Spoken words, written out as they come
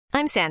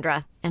I'm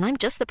Sandra, and I'm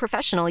just the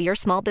professional your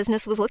small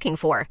business was looking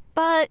for.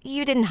 But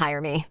you didn't hire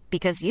me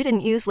because you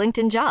didn't use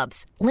LinkedIn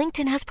Jobs.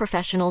 LinkedIn has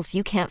professionals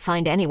you can't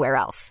find anywhere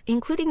else,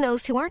 including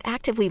those who aren't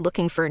actively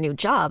looking for a new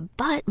job,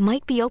 but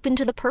might be open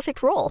to the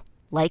perfect role,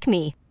 like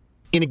me.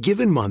 In a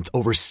given month,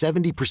 over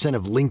 70%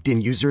 of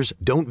LinkedIn users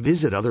don't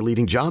visit other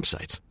leading job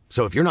sites.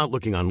 So if you're not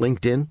looking on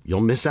LinkedIn,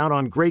 you'll miss out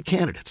on great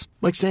candidates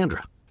like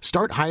Sandra.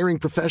 Start hiring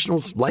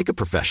professionals like a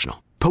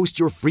professional. Post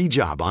your free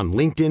job on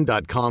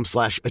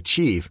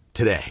linkedin.com/achieve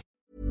today.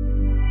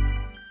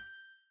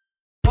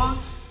 1,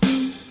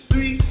 2,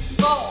 3,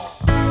 4.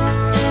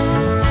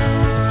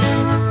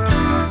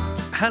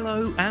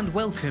 Hello and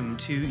welcome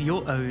to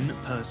Your Own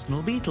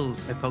Personal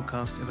Beatles, a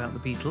podcast about the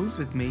Beatles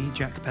with me,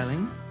 Jack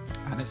Pelling.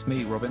 And it's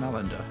me, Robin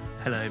Allender.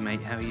 Hello,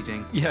 mate. How are you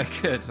doing? Yeah,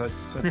 good. I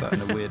said that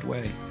in a weird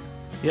way.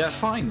 Yeah,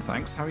 fine,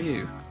 thanks. How are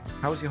you?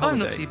 How was your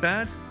holiday? Oh, not too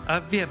bad.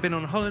 I've been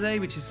on holiday,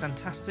 which is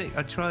fantastic.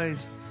 I tried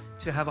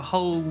to have a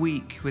whole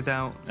week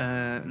without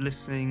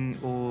listening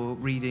or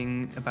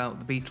reading about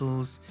the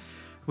Beatles,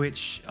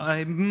 which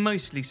I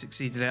mostly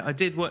succeeded at. I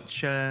did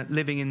watch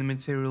Living in the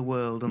Material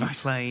World on the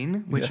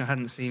plane, which I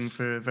hadn't seen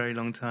for a very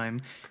long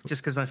time,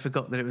 just because I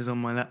forgot that it was on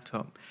my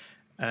laptop,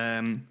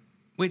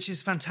 which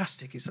is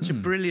fantastic. It's such a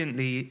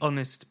brilliantly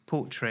honest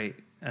portrait.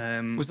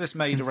 Was this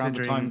made around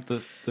the time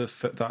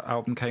that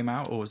album came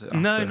out, or was it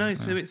after? No.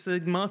 So it's the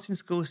Martin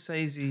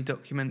Scorsese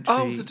documentary.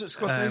 Oh, the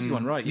Scorsese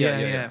one, right?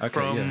 Yeah. Okay,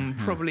 from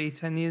probably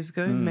 10 years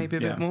ago, maybe a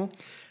bit more.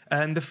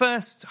 And the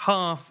first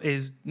half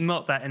is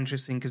not that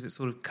interesting because it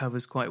sort of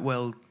covers quite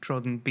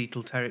well-trodden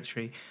Beatle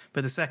territory.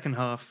 But the second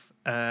half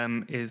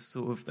is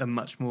sort of a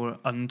much more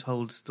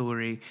untold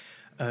story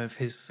of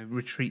his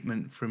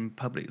retreatment from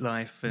public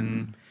life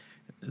and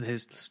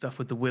his stuff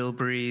with the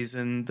Wilburys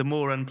and the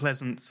more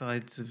unpleasant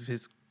sides of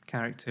his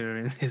character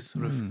and his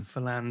sort of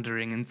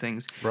philandering and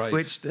things,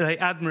 which they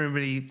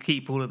admirably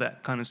keep all of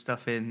that kind of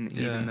stuff in,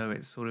 even though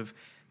it's sort of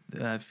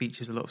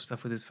features a lot of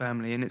stuff with his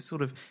family, and it's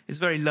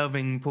very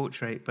loving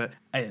portrait. But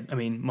I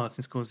mean,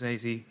 Martin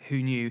Scorsese,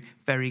 who knew,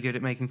 very good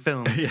at making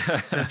films.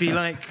 So if you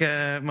like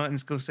Martin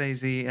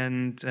Scorsese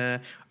and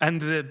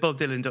the Bob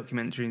Dylan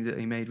documentary that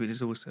he made, which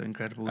is also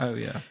incredible.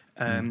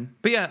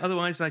 But yeah,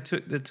 otherwise I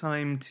took the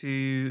time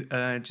to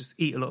just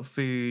eat a lot of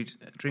food,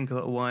 drink a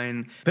lot of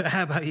wine. But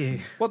how about you?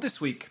 Well, this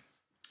week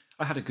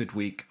I had a good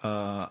week.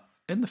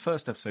 In the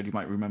first episode, you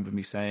might remember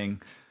me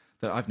saying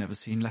that I've never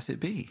seen Let It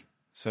Be.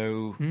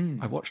 So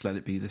I watched Let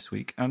It Be this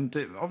week, and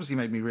it obviously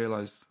made me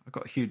realise I've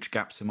got huge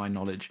gaps in my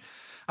knowledge.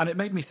 And it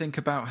made me think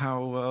about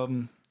how,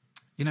 do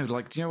you know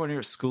when you're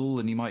at school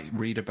and you might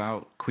read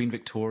about Queen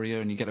Victoria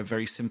and you get a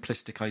very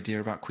simplistic idea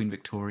about Queen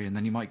Victoria, and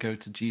then you might go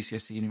to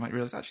GCSE and you might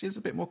realise actually it's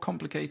a bit more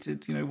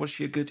complicated. You know, was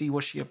she a goodie?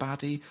 Was she a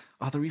baddie?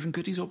 Are there even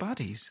goodies or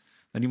baddies?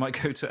 And you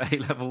might go to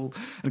A-level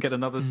and get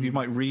another, so you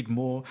might read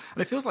more.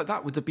 And it feels like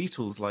that with the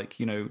Beatles, like,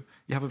 you know,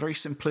 you have a very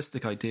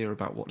simplistic idea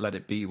about what Let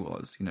It Be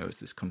was. You know, it's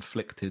this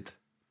conflicted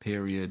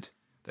period,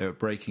 they were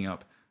breaking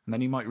up. And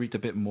then you might read a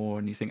bit more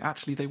and you think,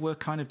 actually, they were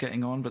kind of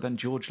getting on, but then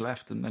George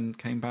left and then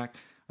came back.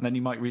 And then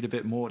you might read a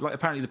bit more. Like,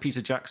 apparently the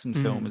Peter Jackson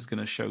film is going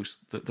to show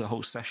the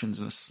whole sessions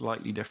in a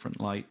slightly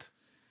different light.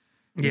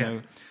 You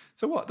know?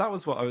 So that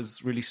was what I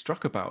was really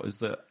struck about, is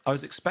that I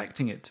was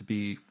expecting it to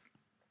be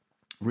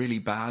really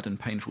bad and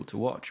painful to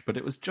watch, but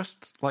it was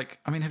just like,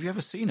 I mean, have you ever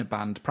seen a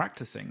band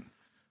practicing?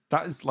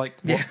 That is like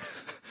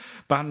what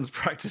bands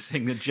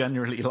practicing are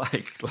generally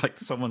like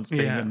someone's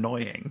being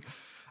annoying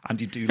and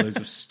you do loads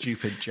of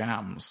stupid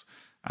jams.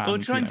 And, or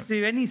trying to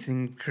do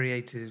anything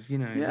creative, you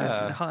know.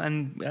 Yeah.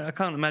 And I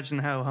can't imagine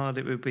how hard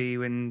it would be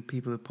when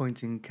people are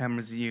pointing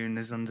cameras at you and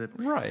there's under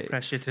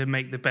pressure to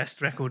make the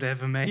best record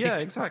ever made. Yeah,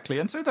 exactly.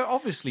 And so there are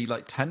obviously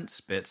like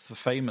tense bits, the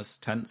famous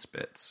tense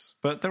bits,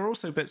 but there are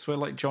also bits where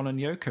like John and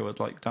Yoko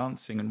are like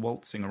dancing and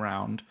waltzing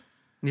around.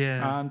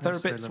 Yeah. And there are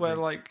bits where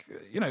like,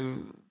 you know,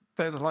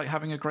 they're like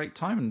having a great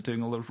time and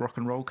doing all those rock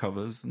and roll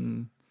covers,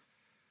 and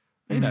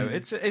you know,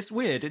 it's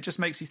weird. It just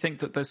makes you think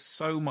that there's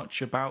so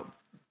much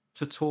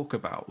to talk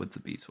about with the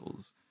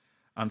Beatles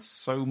and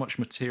so much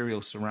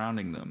material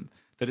surrounding them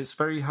that it's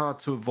very hard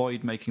to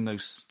avoid making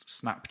those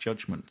snap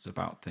judgments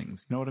about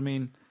things. You know what I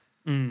mean?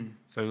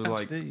 So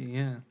absolutely,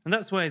 and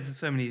that's why there's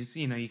so many,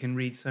 you know, you can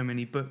read so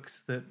many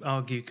books that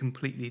argue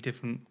completely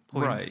different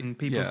points, and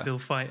people still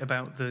fight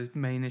about the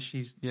main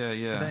issues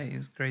today.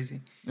 It's crazy.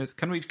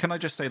 Can I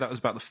just say that was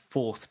about the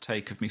fourth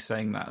take of me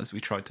saying that, as we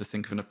tried to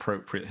think of an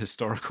appropriate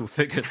historical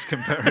figure to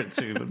compare it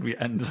to, but we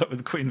ended up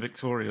with Queen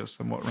Victoria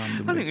somewhat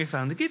randomly. I think we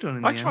found a good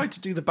one. I tried to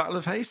do the Battle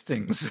of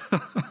Hastings.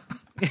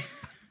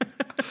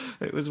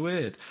 It was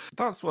weird.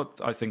 That's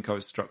what I think I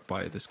was struck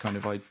by, this kind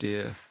of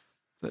idea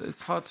that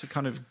it's hard to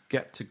kind of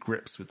get to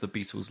grips with the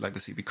Beatles'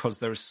 legacy because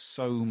there is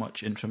so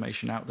much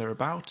information out there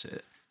about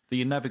it that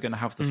you're never going to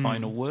have the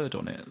final word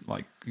on it.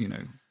 Like, you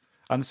know,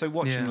 and so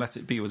watching Let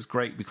It Be was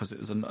great because it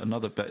was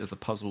another bit of the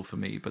puzzle for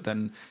me. But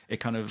then it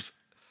kind of,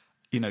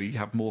 you know, you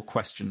have more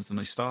questions than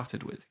I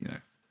started with, you know.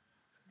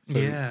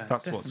 So that's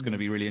definitely what's going to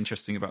be really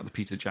interesting about the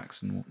Peter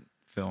Jackson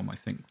film, I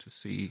think, to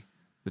see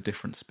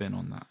different spin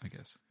on that, I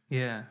guess.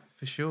 Yeah,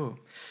 for sure.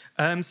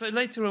 So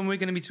later on, we're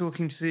going to be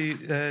talking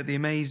to the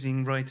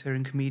amazing writer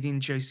and comedian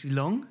Josie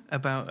Long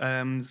about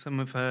some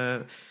of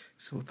her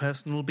sort of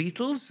personal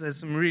Beatles. There's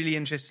some really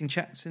interesting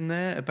chats in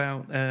there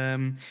about,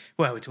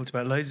 we talked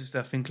about loads of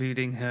stuff,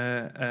 including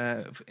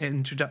her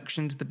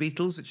introduction to the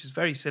Beatles, which is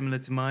very similar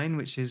to mine,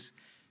 which is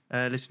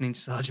listening to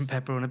Sgt.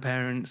 Pepper on a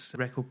parent's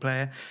record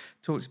player.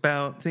 Talks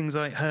about things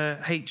like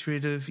her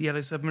hatred of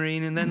Yellow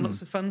Submarine, and then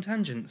lots of fun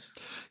tangents.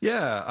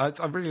 Yeah,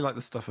 I really like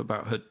the stuff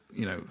about her.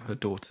 Her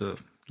daughter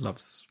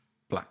loves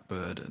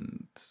Blackbird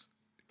and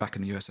back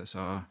in the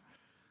USSR,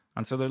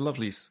 and so they're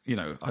lovely.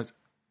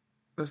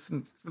 There's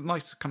some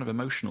nice kind of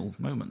emotional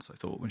moments, I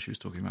thought, when she was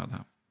talking about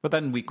that. But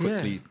then we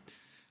quickly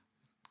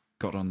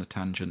got on the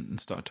tangent and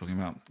started talking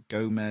about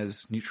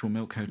Gomez, Neutral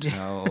Milk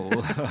Hotel.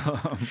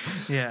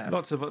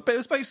 Lots of. But it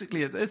was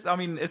basically. This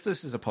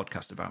is a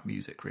podcast about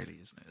music, really,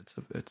 isn't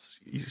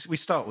it? We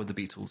start with the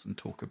Beatles and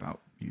talk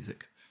about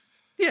music.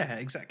 Yeah,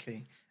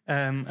 exactly.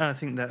 And I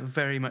think that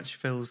very much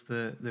fills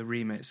the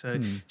remit. So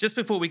just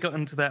before we got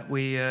into that,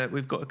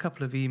 we've got a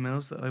couple of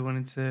emails that I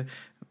wanted to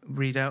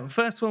read out.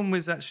 First one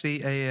was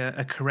actually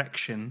a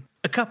correction.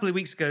 A couple of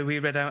weeks ago, we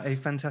read out a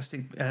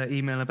fantastic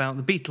email about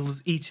the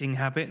Beatles' eating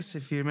habits,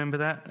 if you remember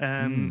that.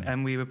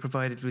 And we were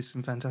provided with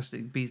some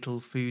fantastic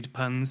Beatle food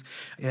puns.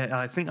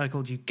 I think I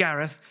called you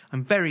Gareth.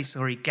 I'm very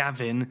sorry,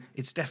 Gavin.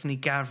 It's definitely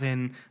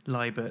Gavin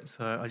Libert.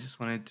 So I just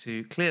wanted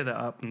to clear that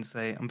up and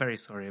say I'm very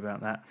sorry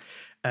about that.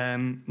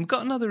 We've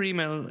got another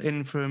email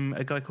in from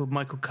a guy called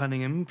Michael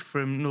Cunningham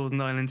from Northern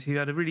Ireland who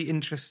had a really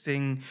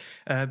interesting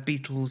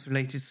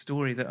Beatles-related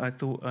story that I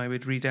thought I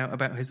would read out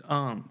about his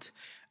aunt.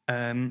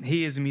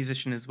 He is a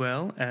musician as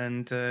well,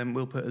 and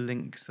we'll put a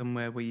link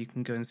somewhere where you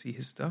can go and see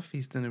his stuff.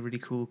 He's done a really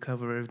cool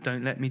cover of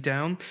Don't Let Me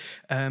Down.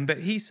 But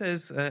he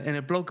says in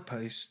a blog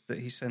post that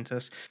he sent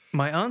us,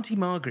 "My Auntie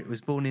Margaret was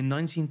born in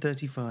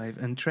 1935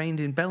 and trained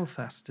in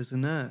Belfast as a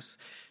nurse.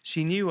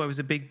 She knew I was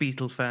a big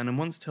Beatle fan and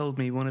once told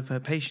me one of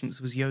her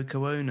patients was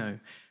Yoko Ono.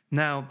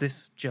 Now,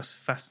 this just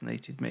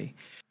fascinated me.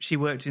 She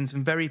worked in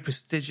some very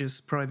prestigious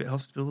private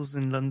hospitals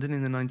in London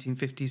in the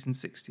 1950s and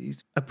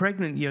 60s. A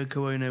pregnant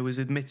Yoko Ono was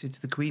admitted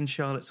to the Queen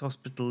Charlotte's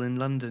Hospital in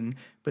London,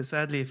 but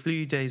sadly a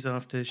few days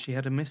after she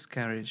had a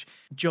miscarriage.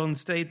 John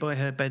stayed by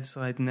her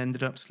bedside and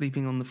ended up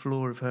sleeping on the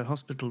floor of her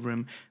hospital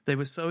room. They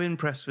were so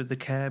impressed with the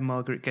care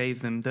Margaret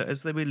gave them that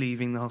as they were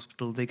leaving the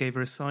hospital, they gave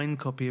her a signed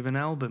copy of an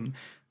album.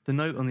 The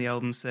note on the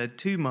album said,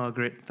 'To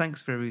Margaret,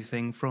 thanks for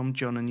everything, from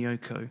John and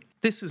Yoko.'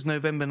 This was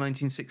November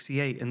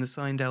 1968, and the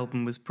signed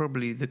album was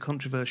probably the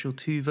controversial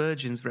Two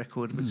Virgins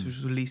record, which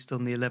was released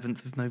on the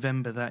 11th of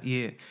November that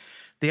year.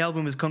 The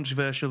album was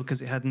controversial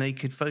because it had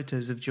naked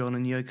photos of John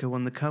and Yoko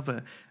on the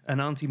cover, and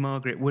Auntie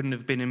Margaret wouldn't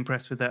have been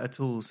impressed with that at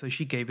all, so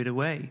she gave it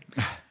away.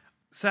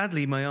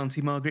 Sadly, my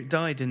Auntie Margaret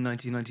died in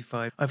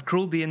 1995. I've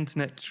crawled the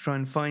internet to try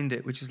and find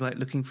it, which is like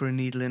looking for a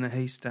needle in a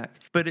haystack.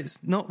 But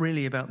it's not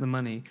really about the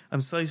money.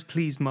 I'm so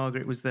pleased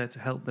Margaret was there to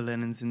help the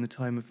Lennons in the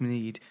time of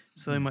need,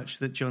 so much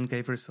that John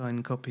gave her a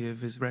signed copy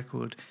of his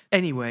record.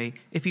 Anyway,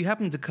 if you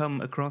happen to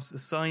come across a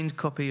signed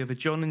copy of a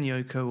John and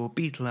Yoko or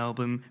Beatle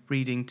album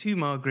reading 'To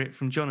Margaret'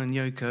 from John and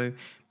Yoko,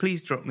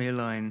 please drop me a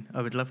line.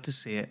 I would love to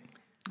see it."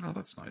 Oh,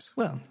 that's nice.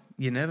 Well,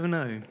 you never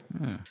know.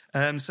 Yeah.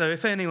 So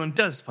if anyone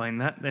does find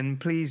that, then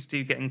please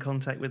do get in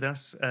contact with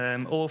us,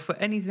 or for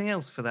anything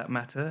else for that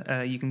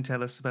matter. You can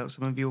tell us about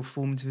some of your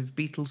formative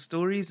Beatles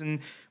stories, and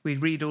we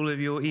read all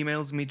of your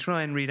emails, and we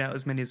try and read out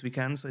as many as we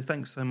can. So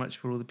thanks so much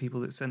for all the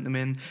people that sent them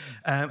in,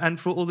 and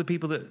for all the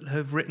people that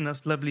have written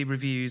us lovely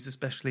reviews,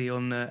 especially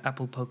on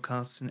Apple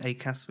Podcasts and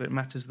Acast, where it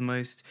matters the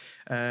most.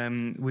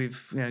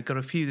 We've got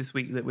a few this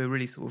week that we're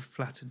really sort of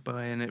flattered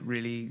by, and it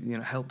really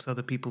helps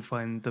other people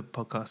find the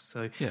podcast.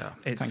 So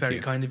it's very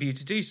kind of you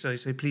to do so.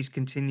 So please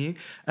continue.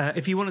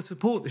 If you want to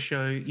support the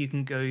show, you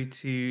can go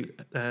to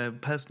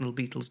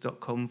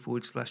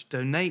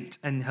personalbeatles.com/donate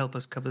and help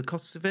us cover the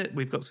costs of it.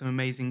 We've got some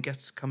amazing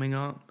guests coming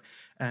up,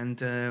 and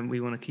we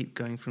want to keep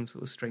going from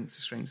sort of strength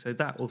to strength. So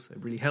that also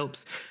really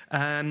helps.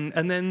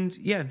 And then,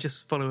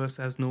 just follow us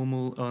as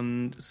normal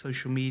on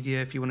social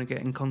media. If you want to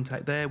get in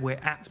contact there, we're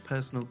at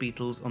Personal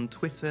Beatles on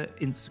Twitter,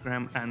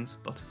 Instagram, and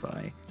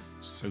Spotify.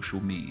 Social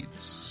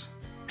meds.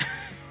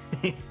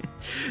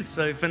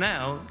 So for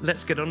now,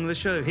 let's get on with the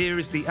show. Here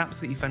is the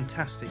absolutely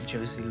fantastic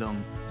Josie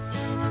Long.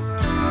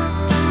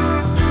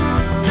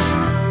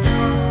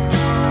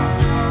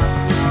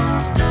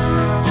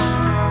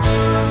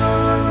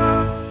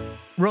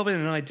 Robin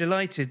and I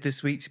delighted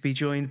this week to be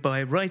joined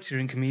by writer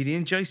and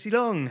comedian Josie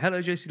Long.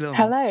 Hello, Josie Long.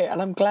 Hello,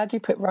 and I'm glad you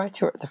put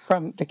writer at the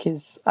front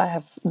because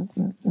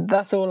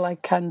that's all I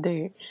can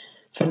do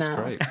for now.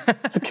 Great.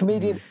 As a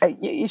comedian,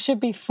 you should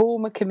be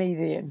former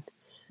comedian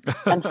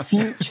and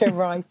future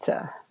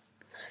writer.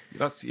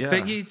 But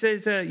you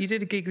did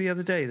a gig the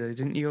other day, though,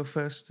 didn't you? Your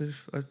first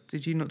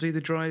did you not do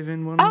the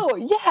drive-in ones? Oh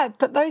yeah,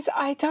 but those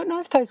I don't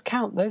know if those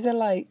count. Those are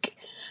like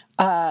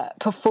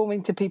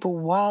performing to people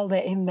while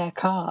they're in their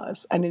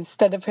cars, and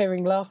instead of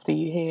hearing laughter,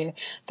 you hear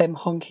them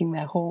honking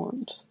their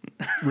horns.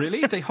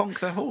 Really? They honk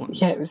their horns?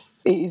 Yeah, it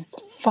is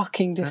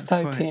fucking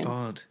dystopian. That's quite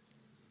odd.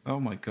 Oh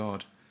my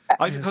god!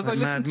 like Because I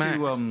listened Mad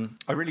to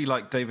I really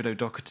liked David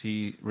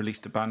O'Doherty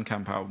released a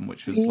Bandcamp album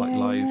which was like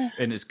live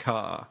in his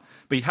car,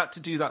 but he had to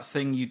do that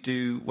thing you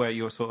do where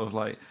you're sort of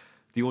like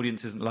the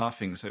audience isn't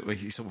laughing, so where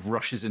he sort of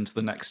rushes into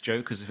the next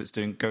joke as if it's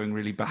going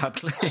really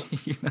badly.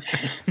 You know?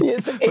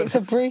 It's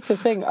a brutal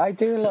thing. I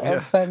do a lot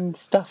of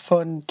stuff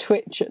on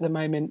Twitch at the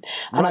moment,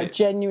 and I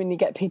genuinely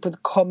get people to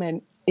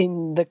comment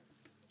in the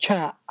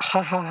chat,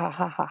 ha ha ha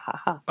ha ha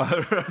ha ha.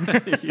 Oh,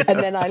 right, yeah. And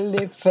then I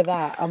live for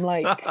that. I'm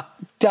like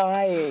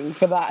dying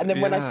for that. And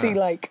then when I see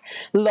like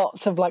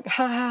lots of like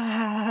ha ha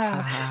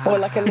ha ha or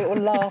like a little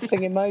laughing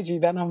emoji,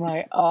 then I'm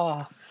like,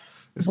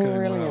 it's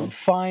brilliant. Well.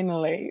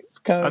 Finally, it's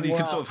going and you well.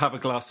 can sort of have a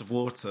glass of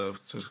water,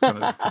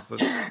 kind of,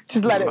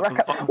 just let it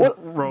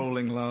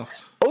rolling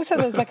laugh. Also,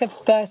 there's like a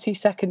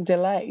 30-second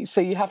delay,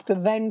 so you have to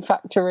then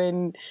factor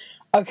in.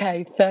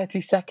 Okay, 30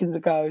 seconds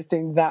ago I was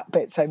doing that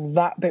bit, so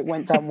that bit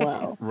went down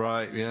well.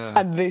 Right, yeah.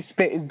 And this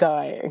bit is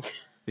dying.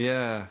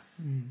 Yeah.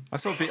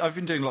 I've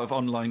been doing a lot of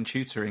online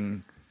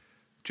tutoring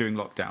during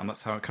lockdown.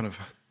 That's how I kind of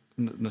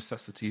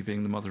necessity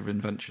being the mother of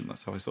invention.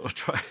 That's how I sort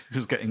of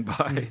was getting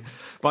by.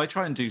 But I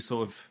try and do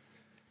sort of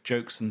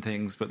jokes and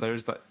things, but there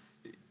is that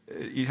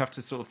you have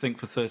to sort of think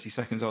for 30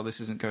 seconds, this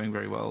isn't going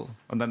very well,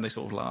 and then they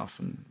sort of laugh.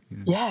 And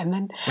Yeah, and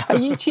then are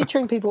you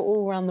tutoring people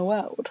all around the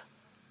world?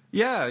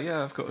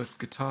 Yeah, I've got a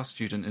guitar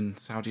student in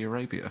Saudi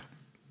Arabia.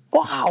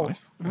 Wow.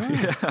 Nice.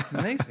 Yeah.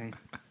 Amazing.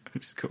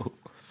 Which is cool.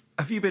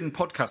 Have you been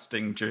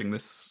podcasting during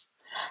this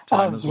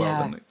time as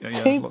well?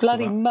 Too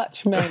bloody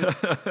much, mate.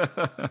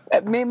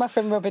 Me and my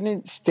friend Robin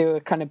Ince do a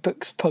kind of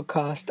books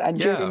podcast, and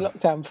during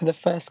lockdown for the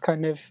first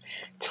kind of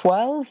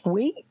 12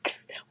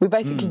 weeks, we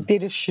basically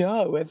did a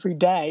show every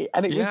day.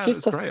 And it was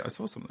just great. I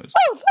saw some of those.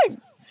 Oh,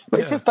 thanks.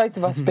 But it's just both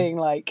of us being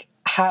like,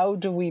 how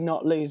do we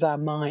not lose our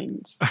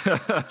minds?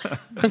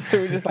 And so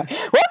we're just like,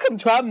 welcome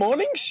to our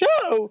morning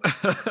show.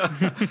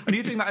 And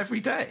you're doing that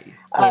every day?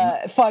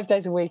 5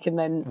 days a week, and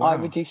then I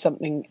would do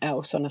something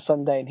else on a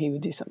Sunday, and he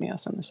would do something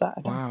else on a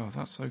Saturday. Wow,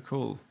 that's so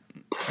cool.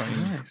 Very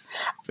nice.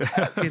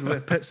 That's good.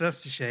 It puts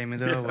us to shame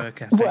with our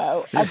work ethic.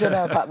 Well, I don't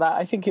know about that.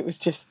 I think it was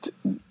just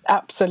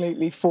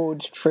absolutely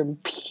forged from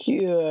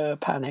pure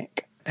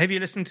panic. Have you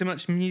listened to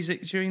much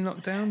music during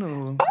lockdown?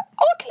 Or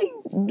Oddly,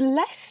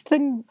 less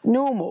than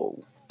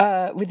normal.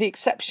 With the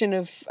exception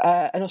of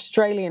an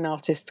Australian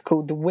artist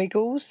called the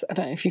Wiggles. I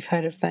don't know if you've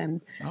heard of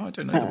them. Oh, I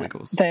don't know the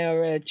Wiggles. They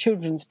are a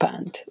children's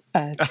band.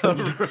 A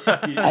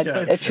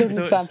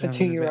children's band for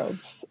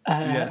 2-year-olds.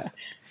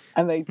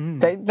 And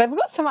they've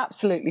got some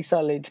absolutely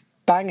solid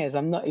bangers.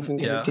 I'm not even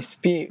going to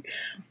dispute.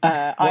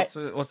 What's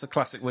the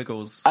classic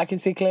Wiggles? I can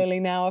see clearly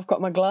now. I've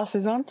got my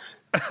glasses on.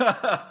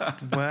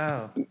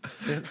 Wow,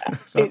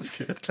 that's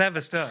good. Clever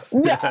stuff.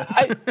 Yeah,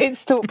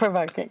 it's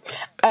thought-provoking.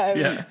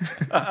 So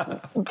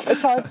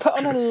I put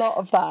on a lot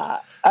of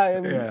that.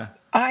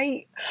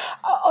 I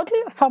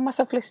found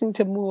myself listening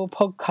to more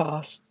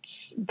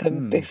podcasts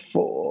than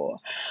before,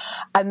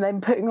 and then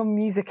putting on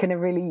music in a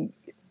really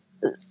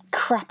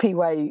crappy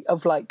way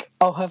of like,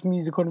 I'll have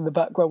music on in the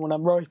background when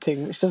I'm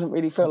writing, which doesn't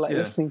really feel like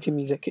listening to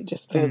music. It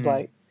just feels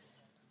like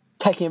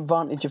taking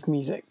advantage of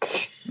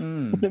music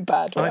in a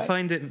bad way. I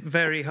find it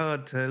very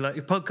hard to, like,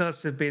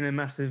 podcasts have been a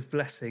massive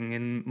blessing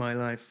in my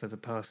life for the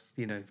past,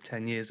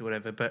 10 years or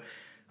whatever, but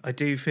I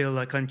do feel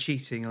like I'm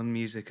cheating on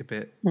music a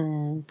bit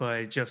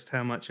by just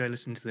how much I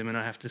listen to them, and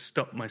I have to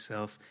stop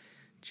myself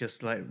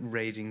just like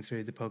raiding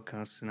through the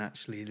podcasts and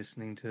actually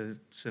listening to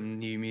some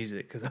new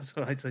music, because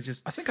otherwise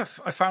I think I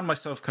found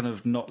myself kind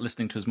of not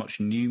listening to as much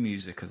new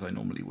music as I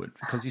normally would,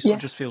 because you sort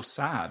of just feel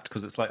sad,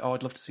 because it's like,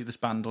 I'd love to see this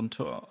band on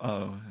tour.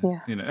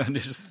 And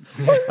it's just,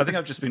 I think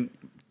I've just been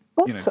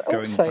going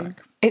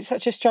back. It's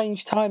such a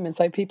strange time, and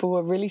so people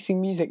were releasing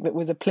music that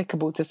was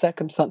applicable to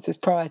circumstances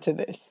prior to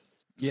this.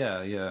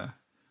 Yeah.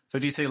 So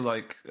do you feel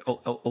like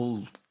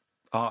all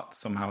art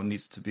somehow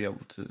needs to be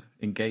able to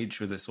engage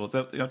with this, or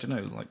I don't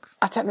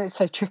know, it's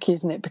so tricky,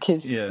 isn't it?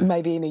 Because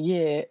maybe in a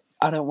year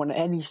I don't want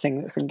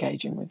anything that's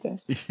engaging with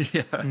this.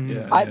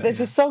 There's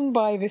a song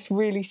by this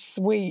really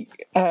sweet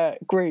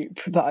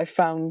group that I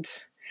found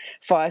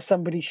via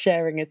somebody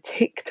sharing a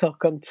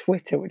TikTok on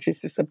Twitter, which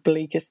is just the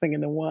bleakest thing in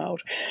the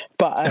world,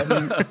 but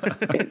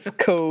it's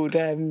called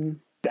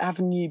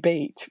Avenue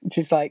Beat, which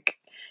is like,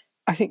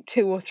 I think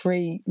 2 or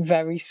 3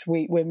 very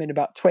sweet women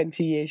about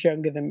 20 years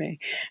younger than me,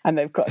 and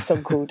they've got a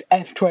song called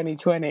F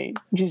 2020,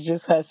 which is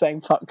just her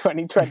saying fuck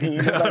 2020 in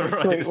a very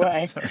sweet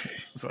way.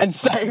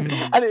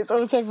 And it's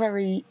also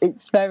very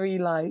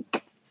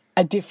like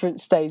a different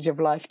stage of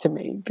life to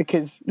me,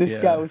 because this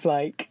girl's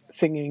like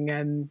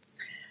singing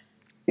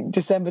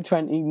December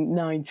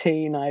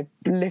 2019, I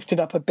lifted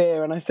up a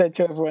beer and I said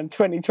to everyone,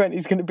 2020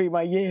 is going to be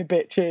my year,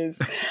 bitches.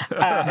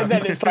 And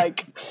then it's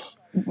like,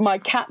 my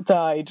cat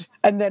died,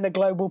 and then a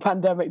global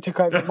pandemic took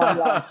over my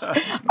life.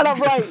 And I'm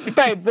like,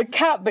 babe, the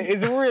cat bit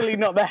is really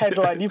not the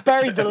headline. You've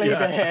buried the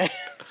leader here.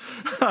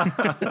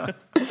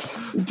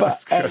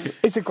 But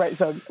it's a great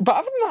song. But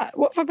other than that,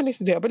 what have I been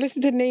listening to? I've been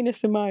listening to Nina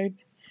Simone,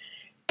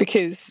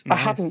 because I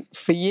hadn't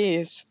for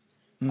years.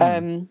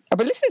 I've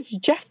been listening to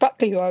Jeff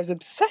Buckley, who I was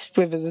obsessed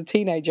with as a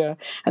teenager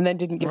and then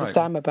didn't give a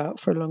damn about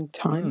for a long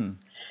time.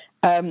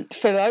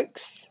 Phil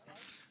Oakes.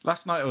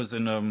 Last night I was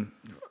in...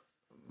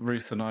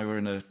 Ruth and I were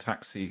in a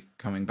taxi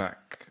coming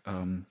back.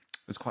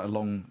 It was quite a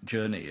long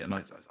journey, and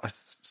I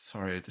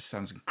sorry, this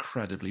sounds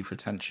incredibly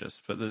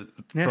pretentious, but the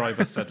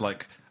driver said,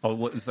 like, "Oh,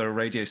 what is there a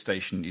radio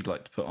station you'd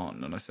like to put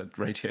on?" And I said,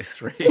 Radio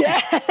 3.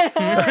 Yeah.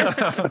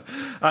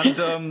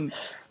 And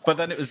but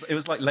then it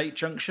was like Late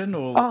Junction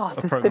or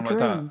a program like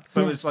that.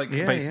 So it was like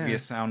basically a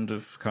sound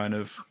of kind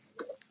of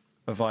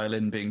a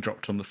violin being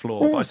dropped on the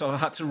floor, but I sort of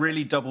had to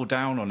really double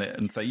down on it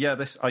and say,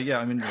 I'm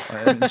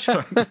enjoying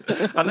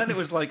it. And then it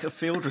was like a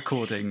field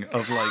recording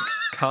of like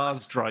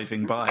cars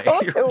driving by,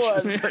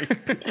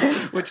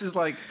 which is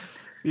like,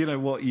 we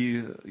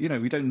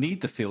don't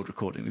need the field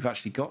recording. We've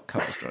actually got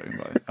cars driving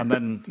by. And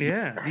then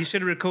you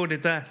should have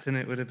recorded that, and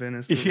it would have been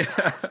a he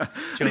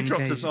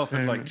dropped us off,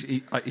 and like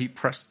he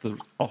pressed the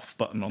off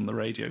button on the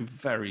radio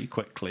very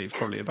quickly,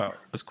 probably about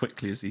as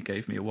quickly as he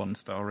gave me a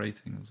 1-star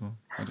rating as well.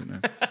 I don't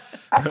know.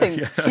 I think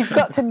you've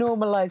got to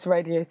normalise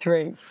Radio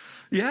 3.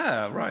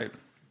 Yeah, right.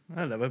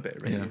 I love a bit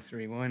of Radio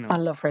 3. Why not? I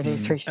love Radio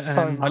 3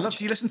 so much.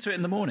 Do you listen to it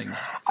in the mornings?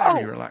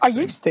 Very relaxing.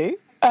 I used to.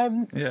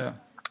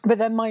 But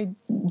then my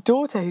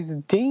daughter, who's a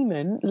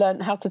demon,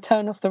 learnt how to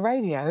turn off the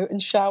radio and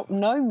shout,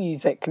 no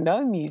music,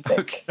 no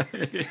music.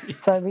 Okay.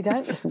 So we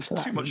don't listen to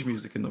that. Too much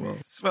music in the world.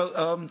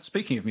 Well,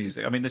 speaking of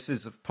music, I mean, this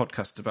is a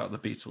podcast about the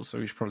Beatles, so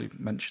we should probably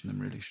mention them,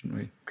 really, shouldn't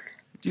we?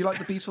 Do you like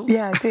the Beatles?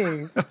 Yeah, I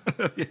do.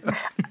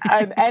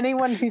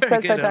 Anyone who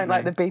says they don't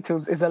like the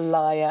Beatles is a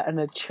liar and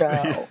a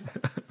churl.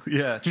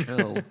 Yeah,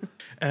 chill.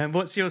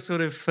 What's your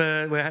sort of...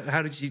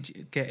 how did you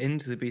get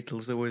into the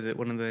Beatles, or was it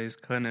one of those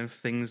kind of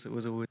things that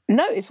was always...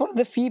 No, it's one of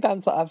the few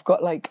bands that I've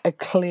got like a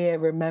clear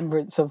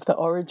remembrance of the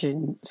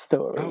origin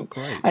story. Oh,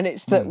 great. And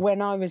it's that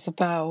when I was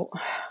about,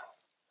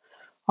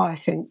 I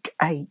think,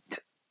 8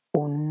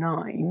 or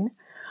 9,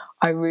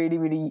 I really,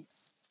 really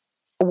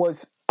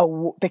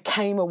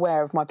became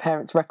aware of my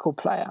parents' record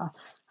player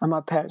and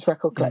my parents'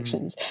 record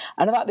collections.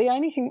 And about the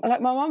only thing,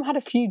 like my mum had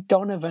a few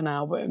Donovan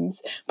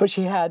albums, but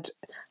she had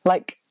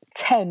like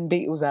 10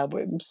 Beatles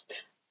albums,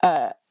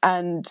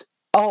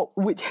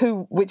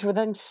 which were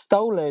then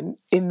stolen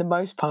in the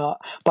most part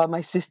by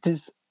my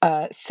sister's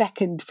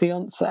second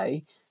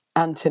fiance,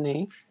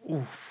 Anthony.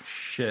 Oh,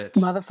 shit.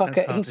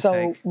 Motherfucker.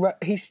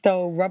 He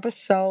stole Rubber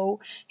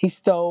Soul. He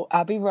stole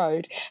Abbey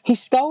Road. He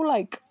stole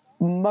like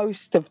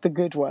most of the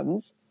good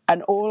ones.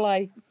 And all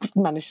I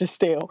managed to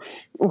steal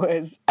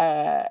was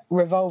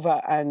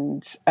Revolver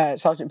and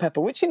Sgt.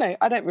 Pepper, which, I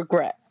don't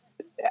regret.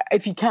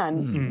 If you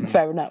can,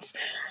 fair enough.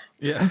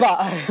 Yeah.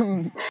 But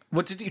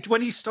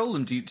when he stole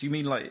them, do you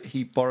mean like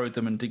he borrowed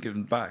them and didn't give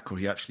them back, or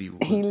he actually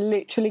was... He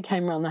literally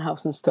came around the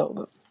house and stole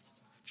them.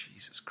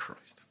 Jesus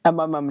Christ. And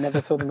my mum never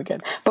saw them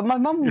again. But my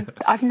mum,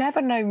 I've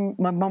never known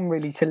my mum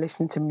really to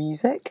listen to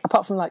music,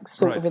 apart from like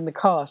sort of in the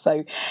car.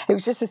 So it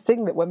was just a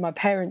thing that when my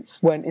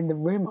parents weren't in the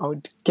room, I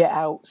would get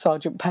out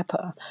Sgt.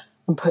 Pepper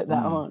and put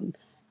that on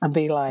and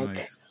be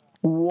like,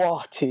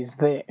 what is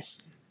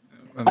this?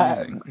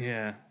 Amazing.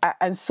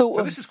 And so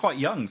this is quite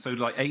young, so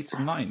like 8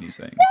 and 9, you're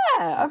saying?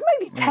 Yeah,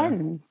 maybe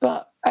 10.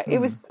 But it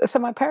was... So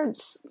my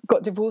parents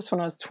got divorced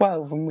when I was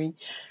 12 and we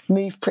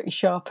moved pretty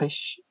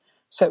sharpish.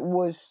 So it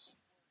was...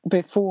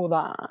 before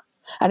that,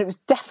 and it was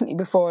definitely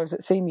before I was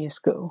at senior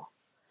school,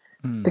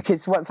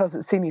 because once I was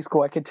at senior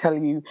school I could tell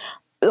you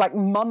like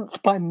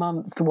month by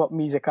month what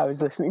music I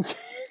was listening to.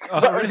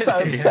 I was so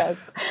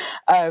obsessed.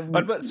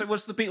 So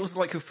was the Beatles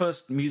like your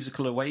first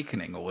musical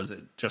awakening, or was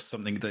it just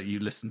something that you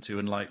listened to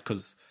and liked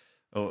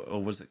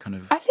or was it kind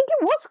of... I think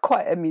it was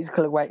quite a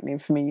musical awakening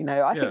for me,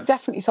 I think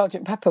definitely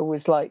Sgt. Pepper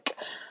was like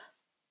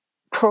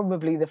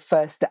probably the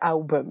first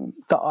album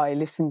that I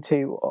listened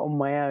to on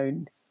my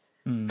own.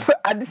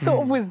 And it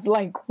sort of was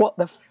like, what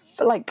the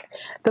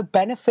the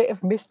benefit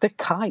of Mr.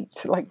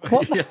 Kite, like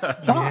what the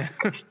fuck?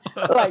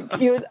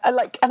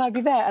 And I'd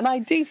be there, and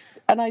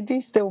I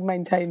do still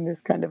maintain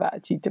this kind of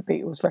attitude to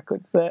Beatles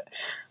records that,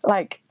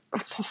 like,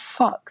 for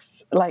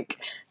fucks, like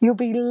you'll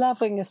be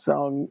loving a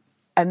song,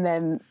 and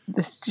then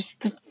there's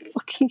just a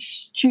fucking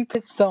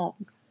stupid song.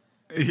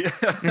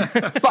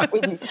 Fuck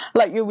with you.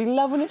 Like you'll be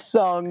loving a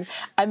song,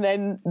 and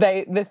then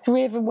the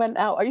three of them went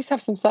out. I used to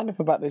have some stand-up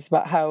about this,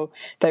 about how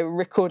they were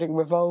recording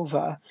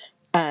Revolver,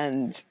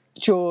 and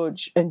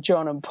George and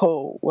John and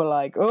Paul were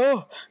like,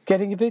 "Oh,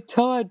 getting a bit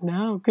tired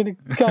now. I'm gonna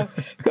go."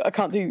 I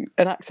can't do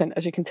an accent,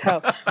 as you can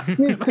tell.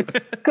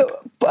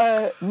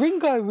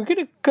 Ringo, we're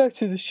gonna go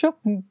to the shop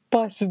and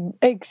buy some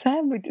egg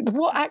sandwiches.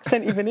 What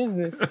accent even is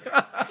this?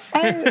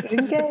 Oh,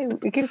 Ringo,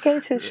 we're gonna go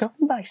to the shop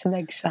and buy some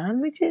egg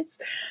sandwiches.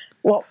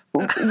 What?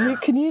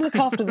 Can you look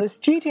after the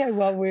studio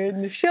while we're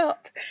in the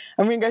shop?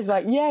 And Ringo's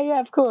like, yeah,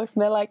 of course.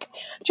 And they're like,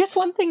 just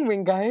one thing,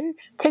 Ringo.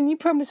 Can you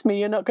promise me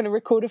you're not going to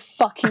record a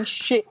fucking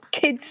shit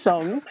kid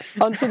song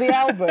onto the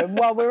album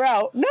while we're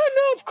out? No,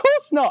 of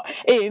course not.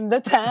 In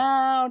the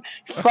town.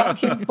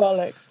 Fucking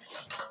bollocks.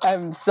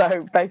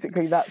 So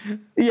basically that's,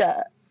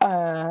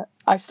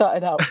 I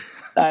started out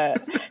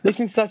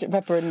listening to Sgt.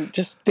 Pepper and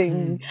just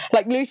being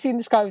like Lucy in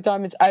the Sky with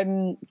Diamonds.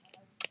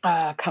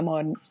 Come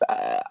on,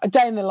 A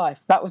Day in the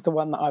Life. That was the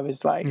one that I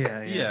was like,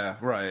 yeah,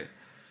 right.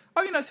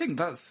 I mean, I think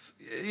that's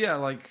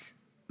like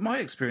my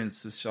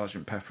experience with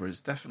Sgt. Pepper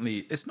is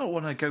definitely, it's not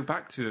one I go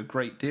back to a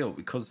great deal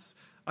because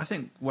I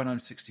think When I'm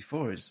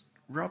 64 is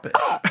rubbish.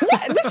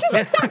 Yeah, this is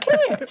exactly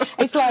it.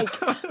 It's like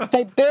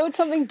they build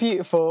something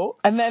beautiful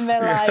and then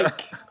they're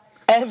like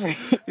every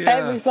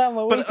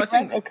summer we can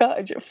rent a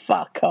cottage.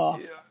 Fuck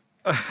off.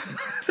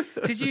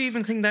 Did you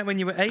even think that when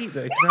you were 8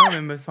 though? Because I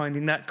remember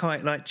finding that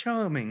quite like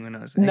charming when I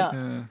was 8.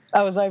 No,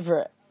 I was over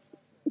it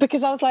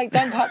because I was like,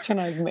 don't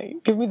patronise me.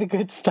 Give me the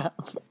good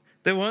stuff.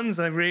 The ones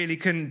I really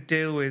couldn't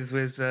deal with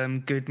was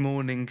Good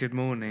Morning, Good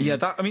Morning. Yeah,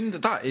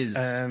 that is...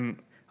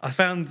 I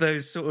found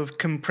those sort of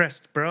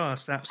compressed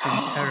brass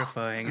absolutely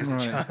terrifying as a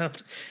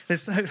child. They're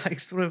so like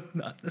sort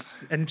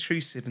of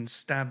intrusive and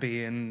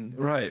stabby and...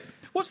 Right.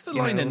 What's the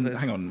line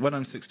hang on, When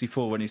I'm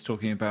 64 when he's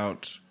talking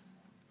about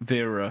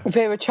Vera,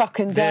 Chuck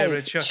and Dave.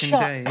 Vera, Chuck and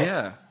Dave.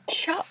 Yeah.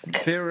 Chuck.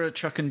 Vera,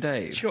 Chuck and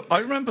Dave. Chuck. I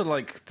remember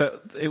like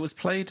that it was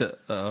played at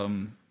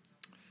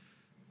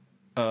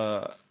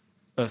a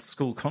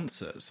school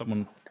concert.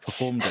 Someone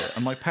performed it,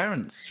 and my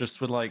parents just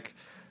were like,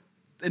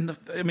 they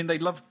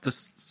loved the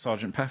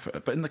Sgt.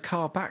 Pepper, but in the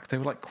car back, they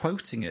were like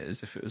quoting it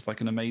as if it was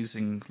like an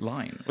amazing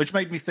line, which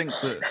made me think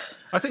that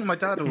I think my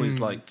dad always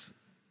liked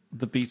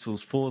the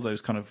Beatles for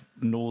those kind of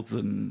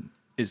northern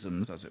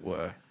isms, as it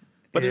were.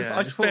 But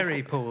it's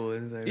very poor.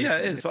 Yeah,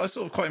 it is. But I was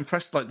sort of quite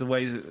impressed, like the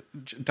way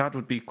that Dad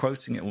would be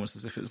quoting it almost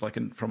as if it was like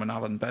from an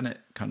Alan Bennett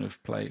kind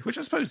of play, which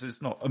I suppose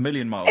is not a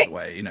million miles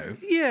away, you know.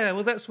 Yeah,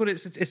 well, that's what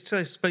it's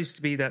supposed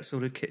to be, that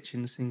sort of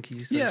kitchen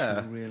sinky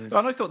social realist.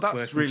 And I thought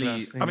that's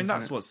really, thing,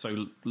 that's what's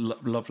so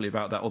lovely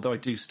about that. Although I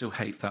do still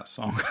hate that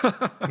song.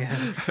 Yeah.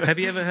 Have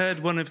you ever heard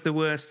one of the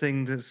worst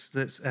things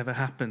that's ever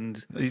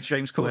happened?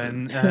 James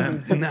Corden.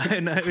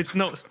 No, it's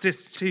not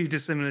just too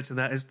dissimilar to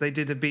that. Is they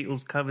did a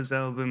Beatles covers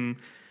album,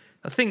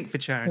 I think for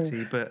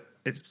charity, but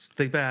it's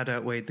the bad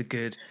outweighed the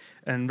good.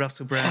 And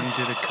Russell Brand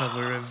did a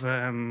cover of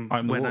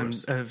When I'm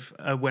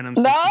 64.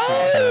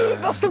 No,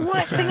 that's the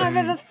worst thing I've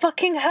ever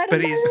fucking heard.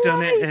 But he's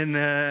done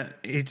it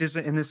he does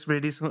it in this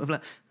really sort of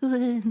like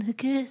when I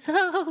get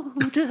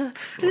older,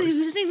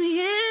 losing the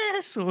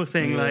air sort of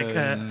thing, like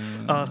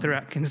Arthur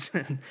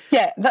Atkinson.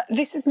 Yeah,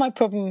 this is my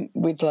problem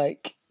with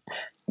like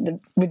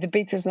with the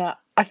Beatles. And that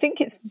I think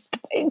it's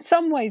in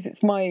some ways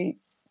it's my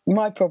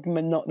problem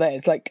and not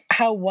theirs. Like,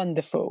 how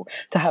wonderful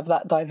to have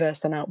that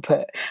diverse an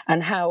output,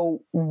 and how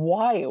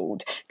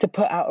wild to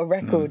put out a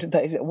record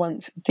that is at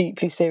once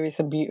deeply serious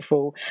and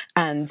beautiful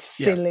and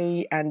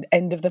silly and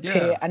end of the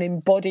pier and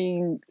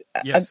embodying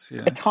a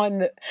time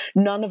that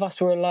none of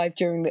us were alive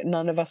during, that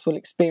none of us will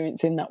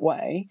experience in that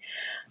way.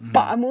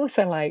 But I'm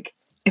also like,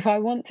 if I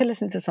want to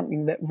listen to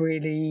something that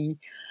really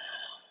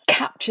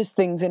captures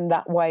things in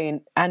that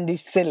way and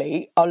is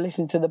silly, I'll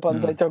listen to the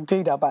Bonzo Dog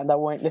Doodah Band. I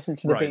won't listen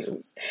to the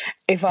Beatles.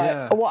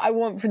 What I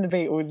want from the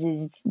Beatles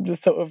is the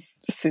sort of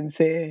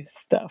sincere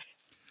stuff.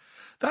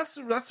 That's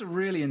a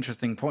really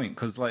interesting point,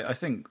 because like I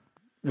think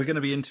we're going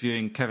to be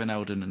interviewing Kevin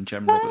Eldon and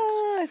Jem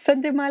Roberts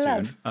send him my soon,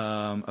 love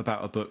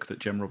about a book that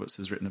Jem Roberts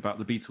has written about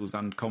the Beatles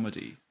and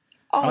comedy.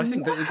 Oh, and I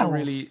think that is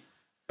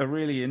a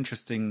really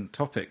interesting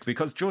topic,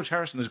 because George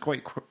Harrison, there's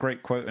a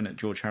great quote in it.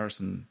 George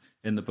Harrison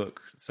in the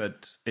book said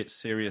it's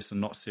serious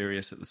and not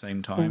serious at the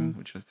same time,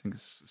 which I think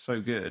is so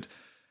good.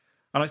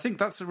 And I think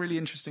that's a really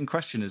interesting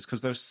question, is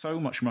because there's so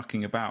much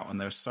mucking about and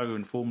they're so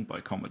informed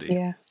by comedy.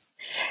 Yeah,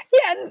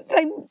 and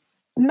they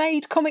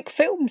made comic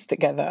films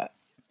together.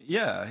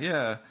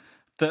 Yeah.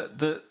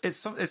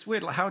 It's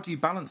weird. Like, how do you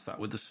balance that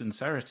with the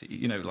sincerity?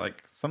 You know,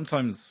 like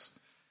sometimes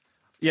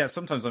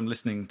I'm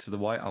listening to the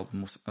White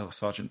Album or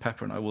Sgt.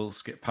 Pepper, and I will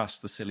skip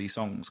past the silly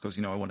songs because,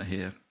 you know, I want to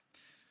hear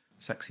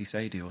Sexy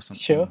Sadie or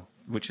something,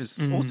 which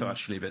is also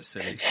actually a bit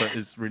silly, but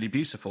is really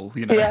beautiful,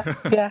 you know.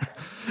 Yeah.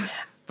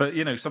 But,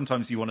 you know,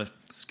 sometimes you want to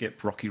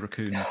skip Rocky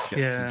Raccoon to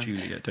get to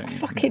Julia, don't you?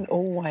 Fucking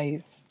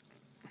always.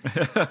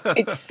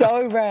 It's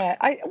so rare.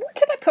 What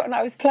did I put on?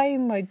 I was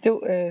playing my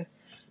daughter.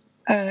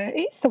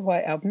 It's the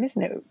White Album,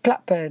 isn't it?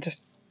 Blackbird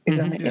is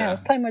on it. Yeah, I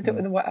was playing my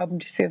daughter the White Album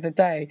just the other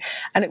day,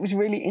 and it was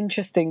really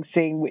interesting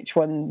seeing which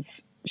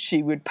ones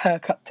she would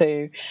perk up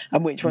to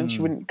and which ones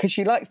she wouldn't, because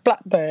she likes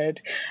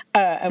Blackbird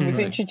and was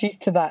introduced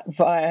to that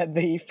via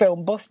the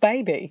film Boss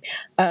Baby,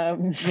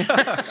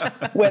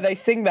 where they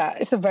sing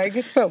that. It's a very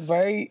good film,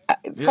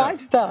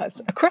 5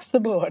 stars across the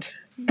board.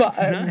 But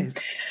nice.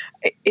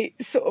 It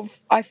sort of,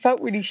 I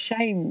felt really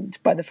shamed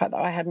by the fact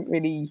that I hadn't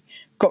really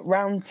got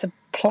round to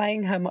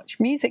playing her much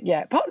music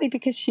yet, partly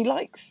because she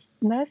likes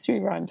nursery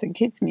rhymes and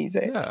kids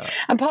music,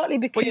 and partly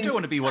because... Well, you don't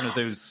want to be one of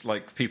those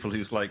like people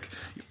who's like,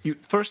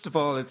 first of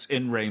all, it's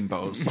in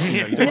rainbows.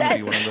 You know, you don't want to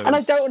be one of those, and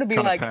I don't want to be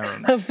like,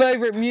 her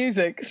favourite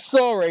music,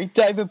 sorry,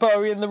 David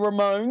Bowie and the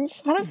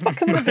Ramones. I don't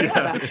fucking want to be like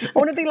that. I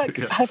want to be like,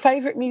 her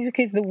favourite music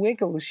is the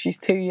Wiggles. She's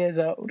 2 years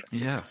old.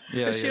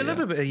 Does she love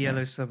a bit of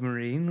Yellow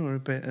Submarine or a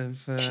bit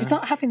of... She's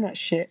not having that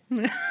shit.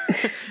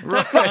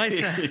 That's what I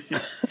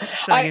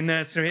sang in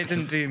nursery. It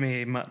didn't do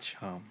me much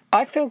harm.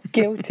 I feel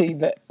guilty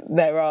that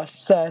there are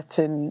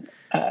certain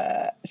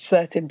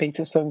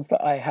Beatles songs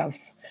that I have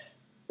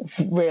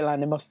real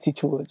animosity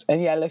towards,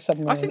 and Yellow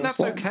Submarine. I think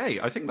that's okay.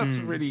 I think that's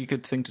a really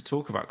good thing to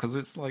talk about, because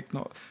it's like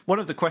not one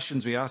of the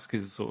questions we ask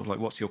is sort of like,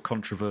 what's your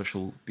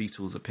controversial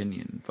Beatles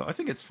opinion? But I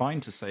think it's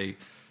fine to say.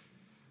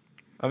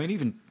 I mean,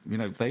 even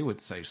they would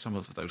say some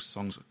of those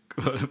songs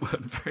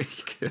weren't very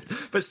good,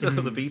 but still,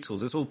 the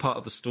Beatles. It's all part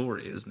of the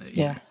story, isn't it?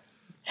 Yeah.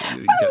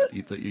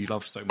 That you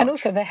love so much. And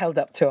also they're held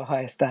up to a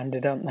higher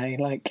standard, aren't they?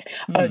 Like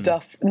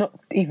Duff, not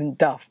even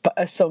Duff, but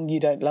a song you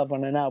don't love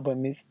on an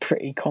album is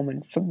pretty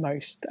common for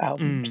most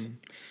albums.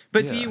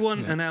 But do you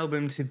want an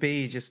album to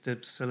be just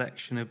a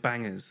selection of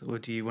bangers, or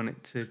do you want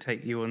it to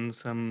take you on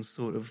some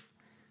sort of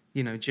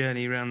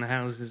journey around the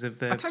houses of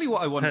their... I tell you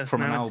what I want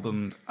from an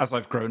album as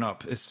I've grown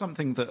up is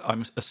something that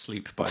I'm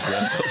asleep by the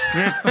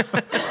end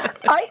of.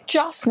 I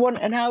just want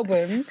an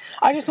album.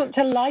 I just want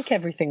to like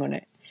everything on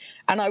it.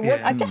 And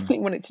I definitely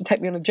want it to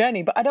take me on a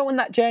journey, but I don't want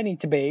that journey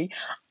to be,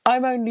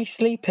 I'm only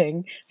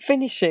sleeping,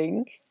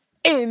 finishing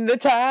in the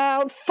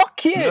town.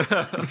 Fuck you.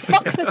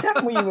 Fuck the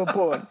town where you were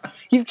born.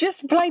 You've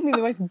just played me the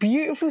most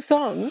beautiful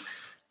song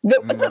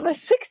that the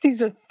 60s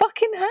have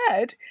fucking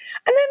heard,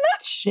 and then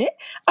that's shit.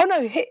 Oh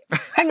no,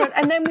 hang on.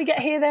 And then we get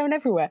Here, There and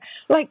Everywhere.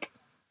 Like,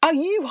 are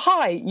you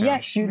high?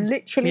 Yes, you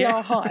literally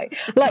are high.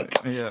 Like,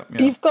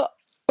 you've got,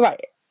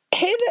 right,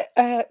 Here,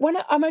 There, when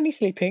I'm only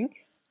sleeping,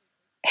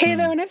 Here,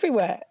 There and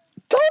Everywhere.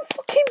 Don't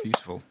fucking...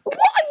 Beautiful. What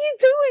are you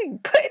doing?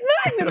 Putting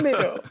that in the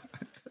middle.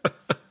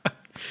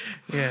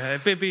 Yeah,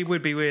 it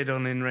would be weird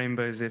on In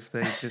Rainbows if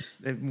they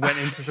went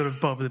into sort of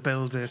Bob the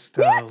Builder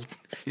style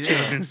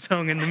children's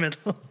song in the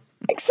middle.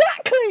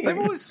 Exactly. They've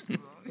always...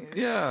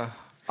 Yeah.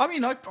 I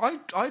mean,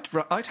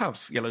 I'd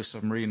have Yellow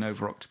Submarine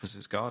over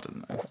Octopus's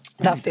Garden, though.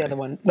 That's the other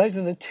one. Those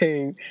are the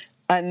two.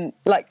 And,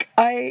 like,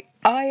 I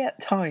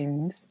at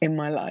times in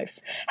my life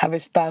have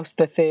espoused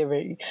the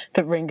theory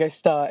that Ringo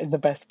Starr is the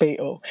best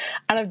Beatle.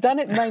 And I've done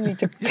it mainly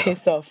to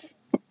piss off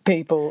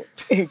people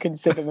who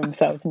consider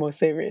themselves more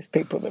serious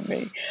people than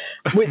me,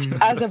 which,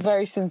 as a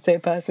very sincere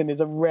person, is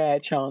a rare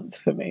chance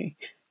for me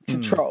to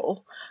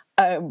troll.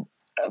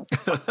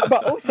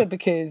 But also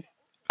because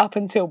up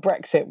until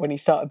Brexit, when he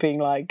started being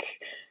like,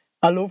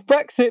 I love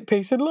Brexit,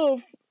 peace and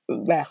love,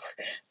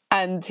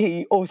 and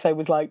he also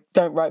was like,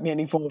 don't write me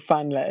any form of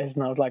fan letters.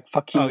 And I was like,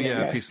 fuck you. Oh,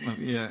 yeah, peace and love.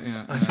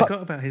 Yeah. I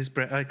forgot about his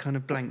I kind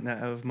of blanked that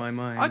out of my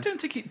mind. I don't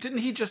think didn't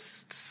he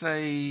just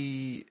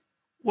say,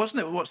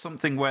 wasn't it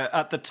something where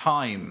at the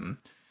time,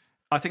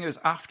 I think it was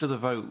after the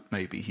vote,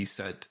 maybe, he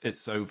said,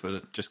 it's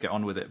over, just get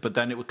on with it. But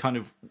then it would kind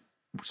of,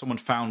 someone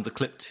found the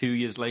clip 2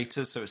 years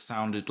later, so it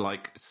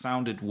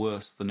sounded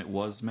worse than it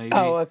was, maybe.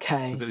 Oh,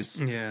 okay.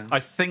 I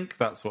think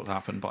that's what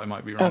happened, but I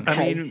might be wrong.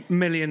 Okay. I mean,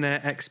 millionaire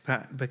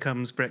expat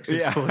becomes Brexit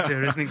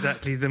supporter isn't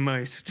exactly the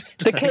most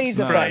the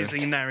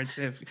surprising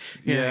narrative.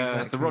 Yeah,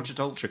 exactly. The Roger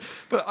Daltrey.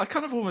 But I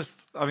kind of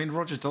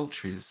Roger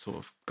Daltrey has sort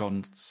of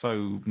gone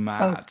so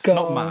mad. Oh,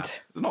 God.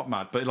 Not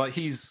mad, but like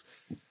he's...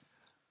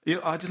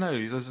 I don't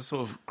know, there's a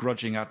sort of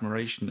grudging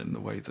admiration in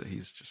the way that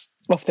he's just...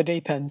 Off the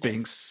deep end.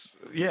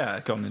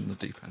 Gone in the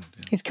deep end.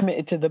 Yeah. He's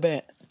committed to the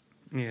bit.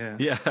 Yeah.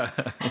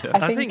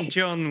 I think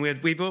John,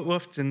 we've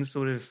often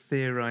sort of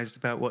theorised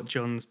about what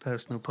John's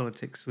personal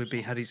politics would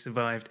be had he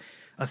survived.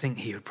 I think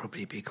he would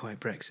probably be quite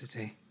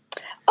Brexity.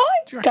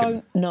 I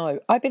don't know.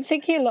 I've been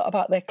thinking a lot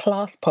about their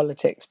class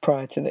politics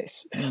prior to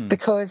this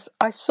because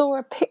I saw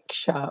a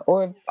picture,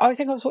 I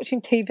think I was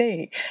watching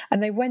TV,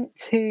 and they went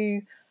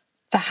to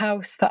the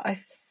house that I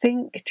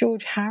think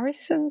George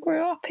Harrison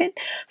grew up in.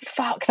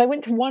 They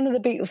went to one of the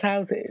Beatles'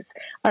 houses,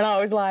 and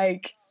I was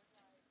like,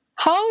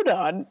 hold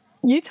on,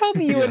 you told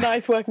me you were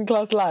nice working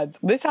class lads.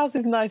 This house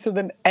is nicer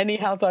than any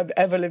house I've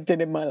ever lived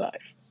in my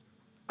life.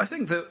 I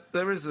think that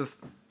there is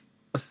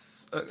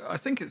I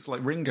think it's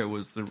like Ringo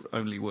was the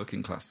only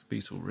working class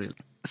Beatle, really.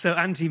 So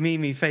Auntie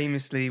Mimi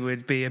famously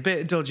would be a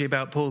bit dodgy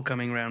about Paul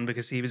coming round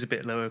because he was a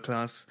bit lower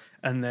class,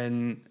 and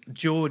then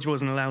George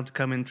wasn't allowed to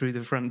come in through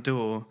the front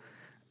door.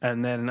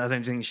 And then I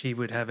don't think she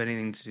would have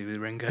anything to do with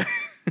Ringo.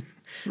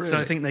 Really? So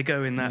I think they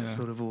go in that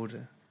sort of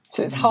order.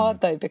 So it's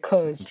hard, though,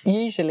 because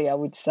usually I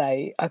would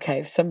say, okay,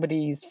 if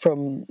somebody's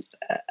from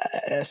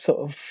a sort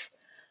of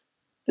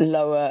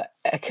lower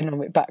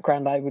economic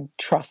background, I would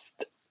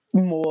trust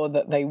more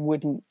that they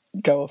wouldn't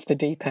go off the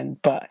deep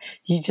end. But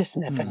you just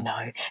never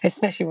know,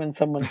 especially when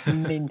someone's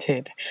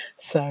minted.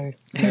 So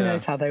who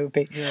knows how they would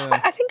be. Yeah.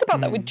 I think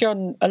about that with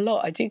John a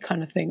lot. I do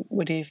kind of think,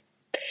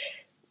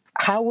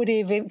 how would he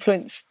have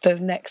influenced the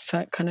next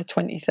kind of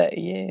 20,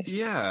 30 years?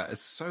 Yeah,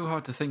 it's so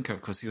hard to think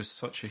of because he is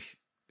such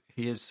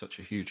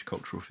a huge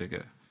cultural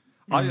figure.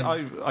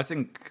 I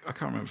think, I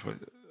can't remember.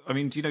 I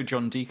mean, do you know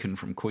John Deacon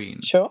from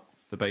Queen? Sure.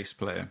 The bass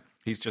player.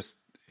 He's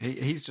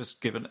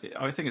just given,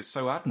 I think it's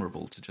so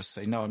admirable to just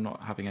say, no, I'm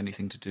not having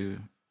anything to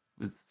do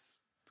with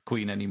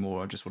Queen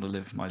anymore. I just want to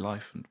live my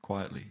life and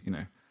quietly,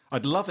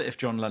 I'd love it if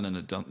John Lennon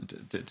had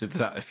did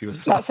that if he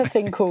was alive. That's a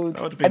thing called,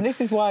 and this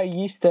is why I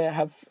used to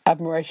have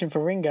admiration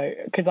for Ringo,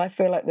 because I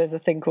feel like there's a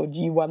thing called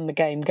you won the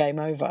game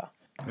over,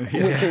 which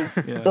is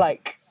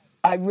like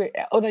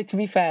although to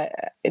be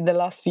fair, in the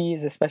last few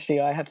years especially,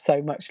 I have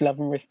so much love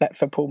and respect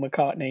for Paul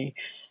McCartney.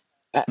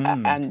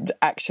 And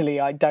actually,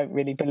 I don't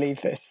really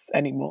believe this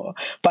anymore.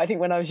 But I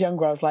think when I was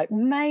younger, I was like,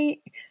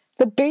 mate,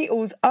 the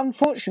Beatles,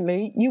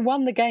 unfortunately, you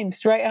won the game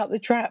straight out the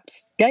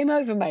traps. Game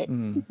over, mate.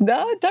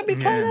 No, don't be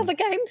playing other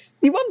games.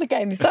 You won the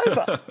game. It's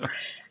over.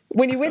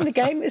 When you win the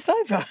game, it's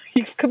over.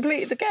 You've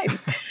completed the game.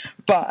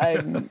 But,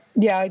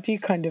 I do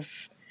kind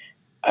of...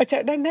 I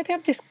don't know, maybe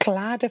I'm just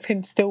glad of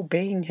him still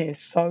being here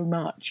so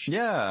much.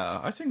 Yeah,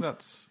 I think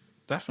that's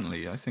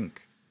definitely,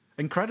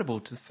 incredible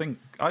to think.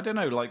 I don't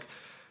know, like,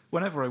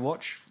 whenever I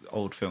watch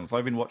old films,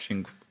 I've been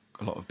watching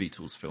a lot of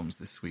Beatles films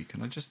this week,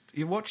 and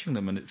you're watching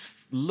them and it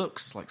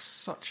looks like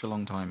such a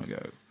long time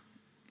ago.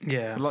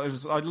 Yeah.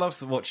 I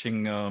loved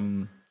watching,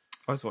 I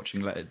was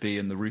watching Let It Be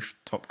in the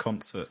rooftop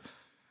concert,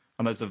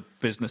 and there's a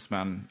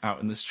businessman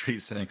out in the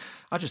street saying,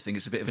 I just think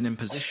it's a bit of an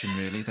imposition,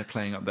 really. They're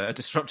playing up there,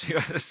 disrupting.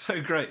 It's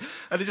so great.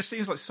 And it just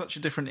seems like such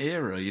a different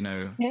era, you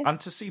know. Yeah. And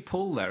to see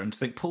Paul there and to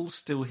think Paul's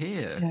still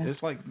here,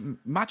 it's like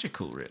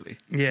magical, really.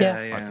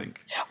 Yeah. I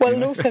think. Well,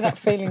 and also that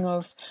feeling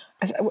of,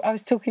 I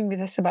was talking with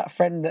this about a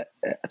friend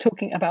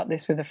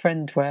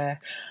where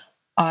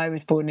I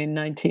was born in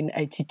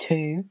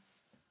 1982,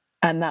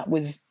 and that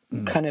was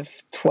kind of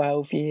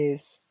 12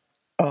 years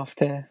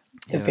after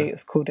the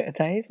Beatles called it a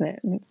day, isn't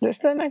it? It's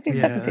the 1970s.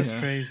 Yeah, that's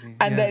crazy.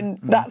 And then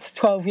that's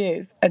 12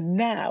 years. And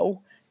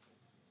now,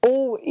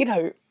 all, you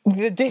know,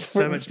 the difference...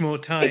 So much more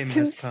time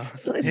has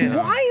passed. It's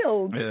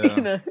wild,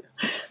 you know.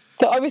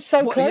 That I was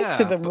so close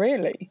to them,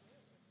 really.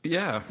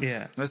 Yeah.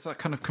 There's that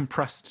kind of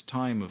compressed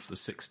time of the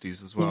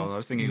 60s as well. I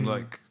was thinking,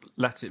 like,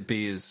 Let It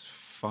Be is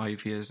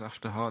 5 years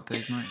after Hard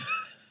Day's Night.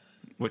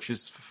 Which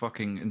is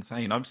fucking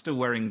insane. I'm still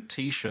wearing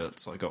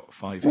T-shirts I got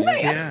 5 years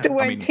ago. I'm still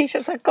wearing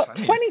T-shirts I got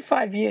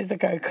 25 years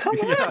ago. Come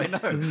on. Yeah, I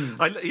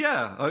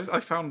know. I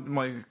found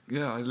my...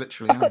 Yeah, I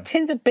literally I've got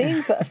tins of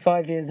beans that are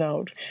 5 years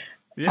old.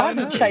 I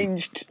haven't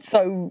changed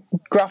so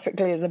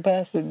graphically as a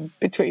person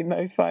between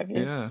those 5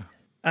 years. Yeah.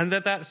 And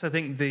that's, I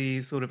think,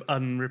 the sort of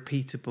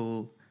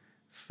unrepeatable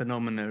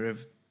phenomena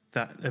of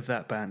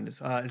that band.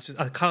 It's just,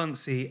 I can't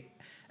see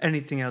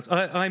anything else.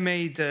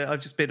 I've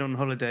just been on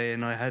holiday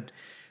and I had...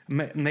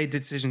 made the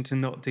decision to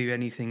not do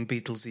anything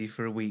Beatlesy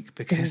for a week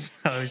because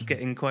I was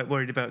getting quite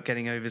worried about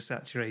getting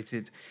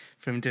oversaturated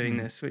from doing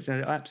this, which I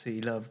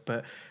absolutely love.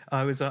 But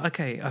I was like,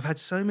 okay, I've had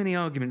so many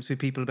arguments with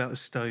people about the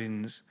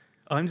Stones.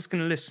 I'm just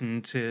going to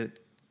listen to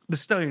the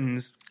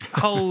Stones'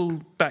 whole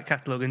back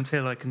catalogue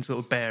until I can sort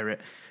of bear it.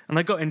 And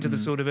I got into the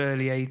sort of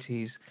early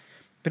 80s.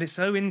 But it's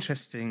so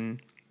interesting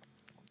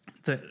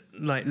that,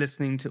 like,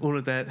 listening to all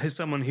of as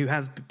someone who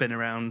has been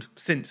around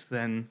since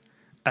then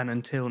and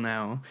until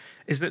now,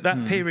 is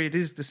that period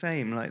is the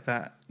same, like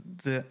that,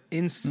 the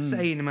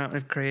insane amount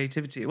of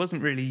creativity. It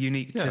wasn't really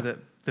unique to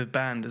the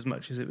band as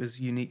much as it was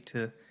unique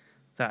to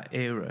that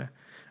era.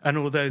 And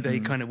although they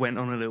kind of went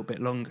on a little bit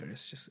longer,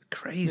 it's just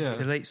crazy.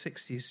 The late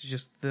 60s is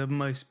just the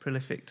most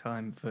prolific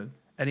time for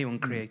anyone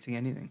creating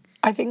anything.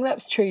 I think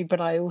that's true, but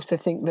I also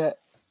think that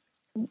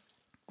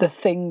the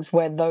things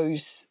where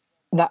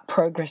that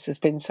progress has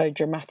been so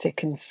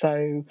dramatic and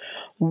so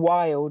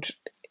wild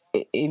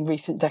in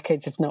recent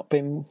decades have not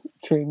been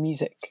through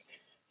music,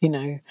 you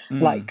know,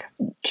 like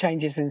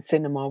changes in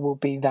cinema will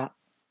be that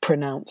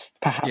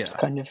pronounced, perhaps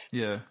kind of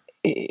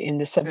in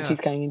the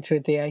 70s going into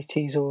the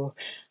 80s, or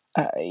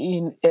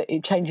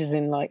it changes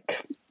in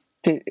like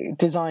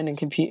design and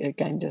computer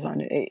game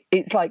design.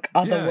 It's like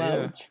other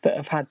worlds that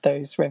have had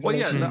those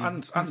revolutions.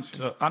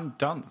 Well, and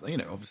dance, you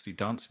know, obviously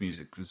dance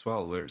music as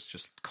well, where it's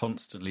just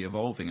constantly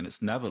evolving and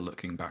it's never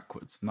looking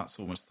backwards, and that's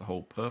almost the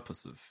whole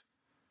purpose of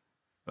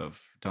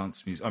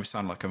dance music. I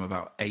sound like I'm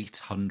about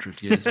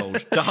 800 years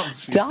old.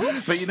 Dance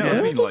music, but you know what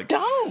I mean. Like,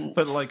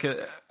 but like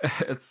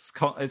it's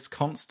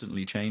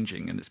constantly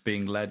changing, and it's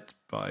being led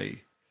by,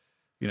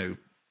 you know,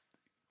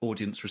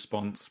 audience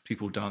response,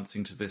 people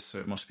dancing to this, so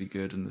it must be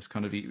good, and this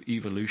kind of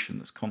evolution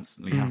that's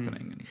constantly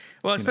happening. And,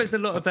 well, I suppose a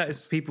lot of that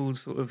is people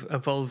sort of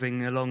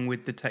evolving along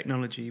with the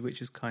technology,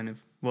 which is kind of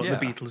what the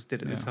Beatles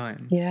did at the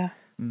time. Yeah.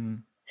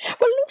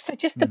 Well, also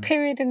just the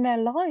period in their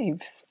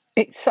lives.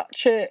 It's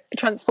such a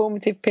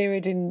transformative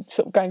period in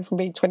sort of going from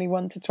being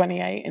 21 to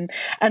 28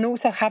 and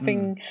also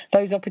having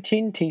those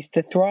opportunities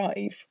to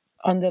thrive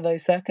under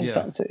those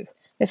circumstances.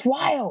 It's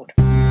wild.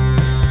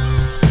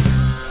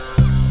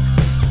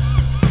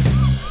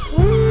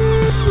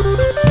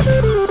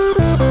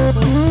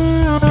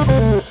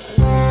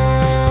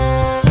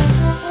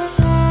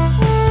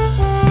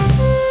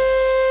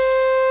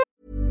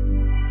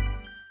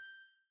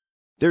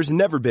 There's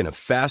never been a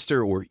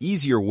faster or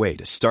easier way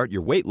to start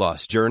your weight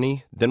loss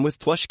journey than with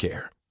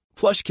PlushCare.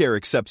 PlushCare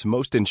accepts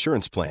most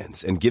insurance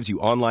plans and gives you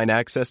online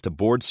access to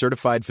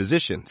board-certified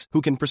physicians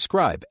who can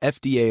prescribe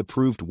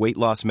FDA-approved weight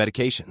loss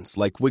medications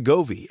like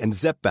Wegovy and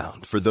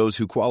Zepbound for those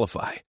who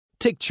qualify.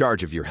 Take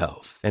charge of your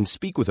health and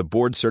speak with a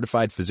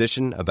board-certified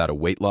physician about a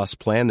weight loss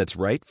plan that's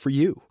right for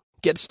you.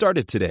 Get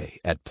started today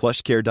at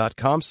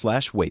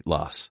plushcare.com/weight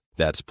loss.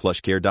 That's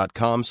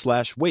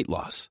plushcare.com/weight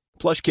loss.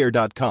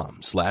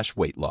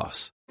 plushcare.com/weight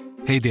loss.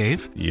 Hey,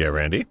 Dave. Yeah,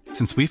 Randy?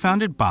 Since we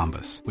founded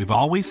Bombas, we've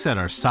always said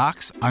our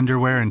socks,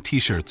 underwear, and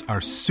T-shirts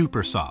are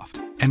super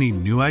soft. Any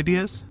new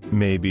ideas?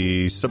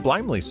 Maybe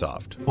sublimely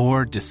soft.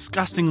 Or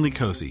disgustingly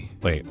cozy.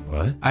 Wait,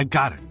 what? I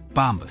got it.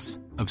 Bombas.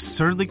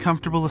 Absurdly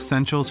comfortable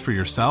essentials for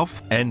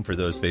yourself and for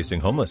those facing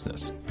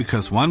homelessness.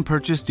 Because one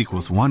purchased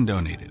equals one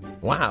donated.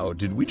 Wow,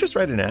 did we just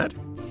write an ad?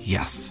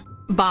 Yes.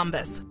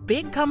 Bombas.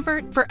 Big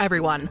comfort for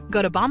everyone.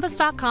 Go to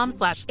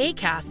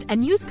bombas.com/ACAST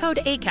and use code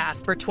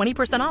ACAST for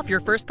 20% off your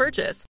first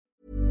purchase.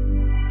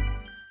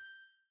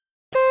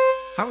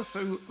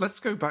 So let's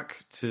go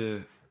back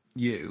to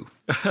you.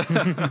 Because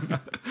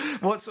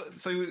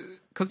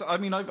I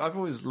mean, I've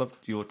always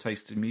loved your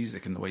taste in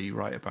music and the way you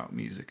write about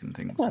music and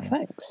things. Oh,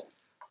 thanks.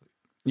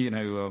 You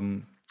know,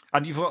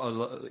 and you've got a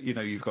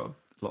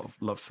lot of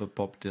love for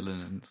Bob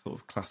Dylan and sort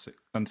of classic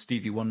and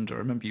Stevie Wonder. I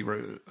remember you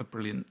wrote a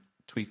brilliant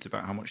tweet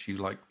about how much you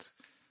liked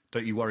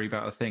 "Don't You Worry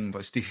About a Thing"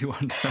 by Stevie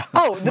Wonder.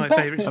 Oh, the my best!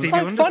 favourite It's Stevie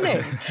so Wonder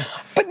funny. song.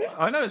 But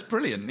I know, it's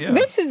brilliant. Yeah,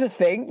 this is the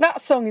thing. That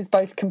song is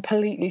both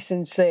completely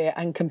sincere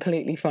and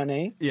completely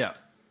funny. Yeah,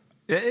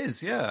 it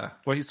is. Yeah,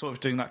 where he's sort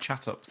of doing that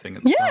chat up thing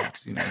at the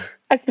start. You know,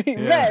 I speak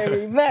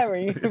very,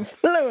 very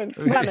fluent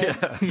Spanish.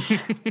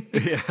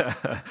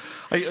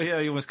 Yeah,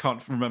 you almost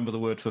can't remember the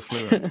word for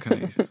fluent,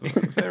 can you? Sort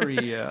of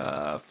very,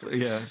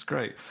 it's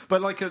great.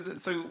 But like,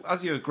 so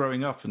as you're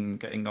growing up and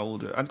getting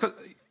older, and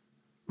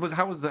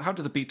how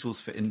did the Beatles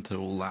fit into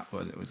all that?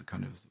 Where it was a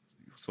kind of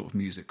sort of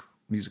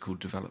musical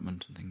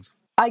development and things.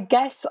 I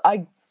guess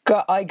I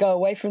go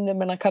away from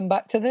them and I come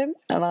back to them,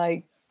 and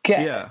I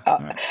get.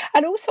 Right.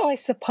 And also, I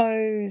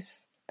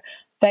suppose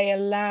they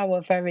allow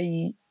a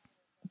very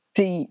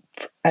deep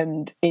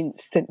and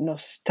instant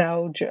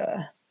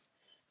nostalgia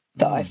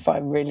that I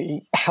find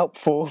really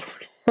helpful.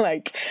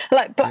 like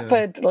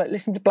Blackbird, like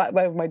listen to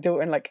Blackbird with my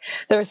daughter, and like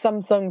there are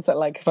some songs that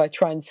like if I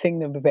try and sing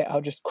them a bit,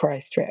 I'll just cry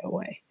straight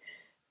away.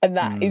 And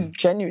that is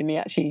genuinely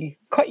actually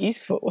quite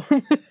useful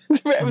to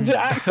be able to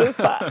access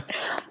that.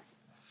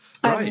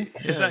 Right.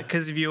 Is that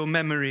because of your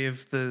memory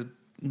of the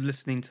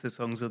listening to the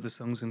songs or the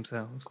songs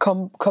themselves?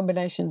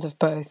 Combinations of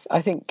both. I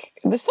think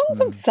the songs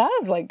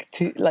themselves, like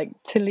to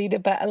lead a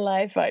better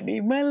life, I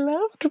need my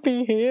love to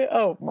be here.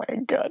 Oh my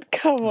God,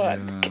 come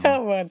on.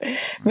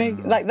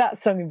 Like that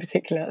song in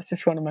particular, that's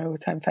just one of my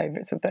all-time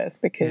favourites of theirs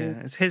because...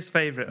 Yeah, it's his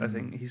favourite, I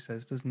think, he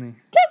says, doesn't he?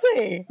 Does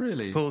he?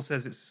 Really? Paul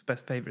says it's his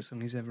best favourite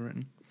song he's ever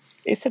written.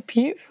 It's a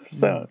beautiful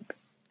song.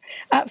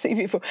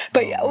 Absolutely beautiful.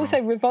 But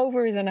also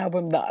Revolver is an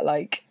album that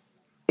like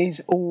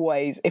is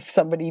always, if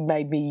somebody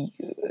made me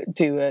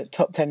do a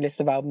top 10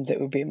 list of albums,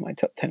 it would be in my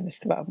top 10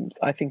 list of albums.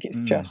 I think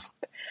it's just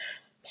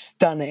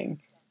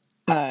stunning.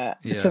 So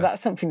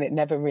that's something that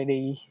never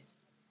really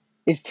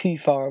is too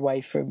far away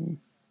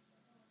from...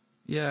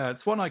 Yeah,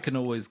 it's one I can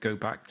always go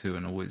back to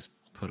and always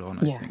put on,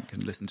 I think,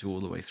 and listen to all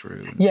the way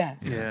through. And,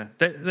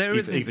 There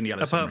isn't, even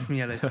Yellow apart Submarine. from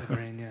Yellow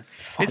Submarine,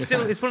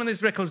 It's one of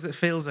those records that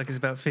feels like it's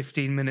about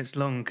 15 minutes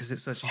long because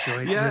it's such a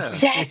joy to listen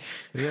to.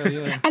 Yes!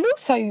 Yeah. And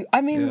also,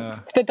 I mean,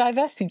 the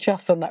diversity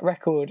just on that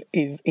record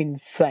is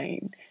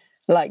insane.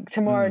 Like,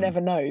 Tomorrow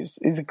Never Knows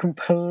is a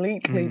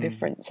completely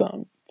different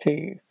song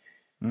to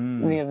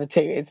the other two.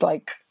 It's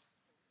like,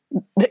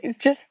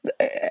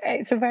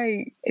 it's a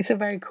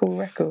very cool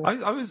record.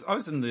 I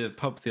was in the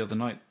pub the other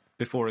night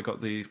before I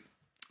got the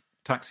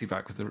taxi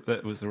back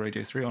with the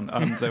Radio 3 on,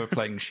 and they were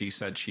playing She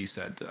Said,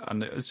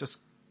 and it was just,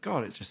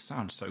 God, it just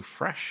sounds so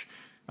fresh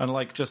and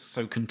like just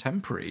so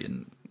contemporary,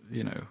 and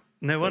you know.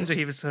 No wonder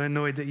he was so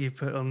annoyed that you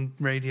put on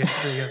Radio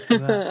 3 after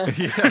that.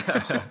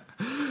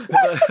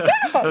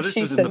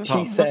 She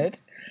said.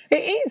 It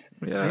is.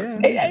 Yeah,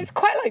 it's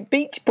quite like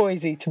Beach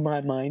Boysy to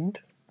my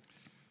mind.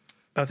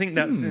 I think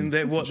that's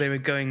what they were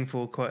going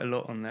for quite a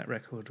lot on that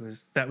record.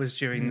 Was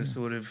during the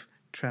sort of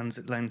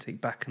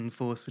transatlantic back and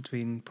forth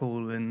between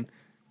Paul and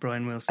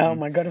Brian Wilson. Oh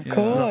my God, of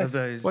course.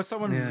 Well,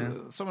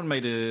 someone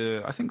made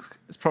I think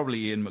it's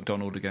probably Ian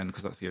MacDonald again,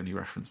 because that's the only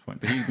reference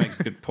point, but he makes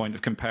a good point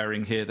of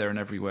comparing Here, There and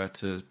Everywhere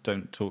to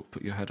Don't Talk,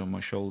 Put Your Head on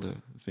My Shoulder,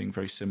 being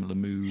very similar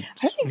moods.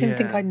 I don't even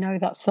think I know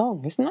that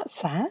song. Isn't that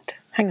sad?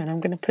 Hang on, I'm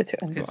going to put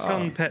it on. It's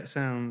on Pet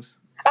Sounds.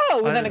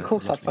 Oh, well then of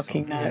course I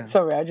fucking know it.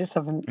 Sorry, I just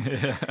haven't...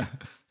 Yeah.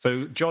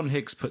 So John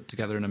Higgs put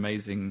together an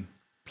amazing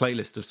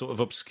playlist of sort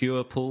of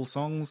obscure Paul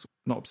songs.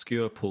 Not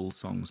obscure Paul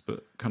songs,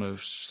 but kind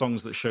of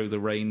songs that show the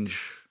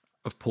range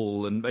of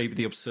Paul and maybe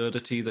the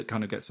absurdity that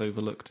kind of gets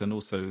overlooked, and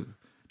also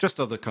just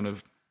other kind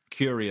of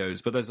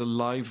curios. But there's a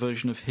live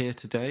version of Here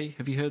Today.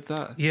 Have you heard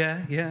that?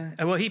 Yeah.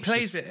 Well, he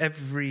plays it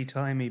every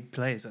time he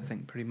plays, I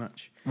think, pretty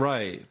much.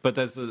 Right. But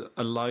there's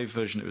a live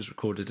version. It was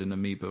recorded in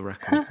Amoeba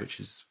Records, which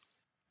is,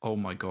 oh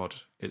my God,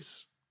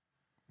 it's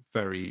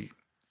very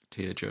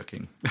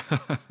tear-jerking.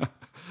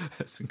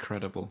 It's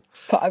incredible.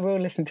 But I will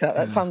listen to that.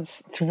 That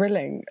sounds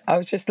thrilling. I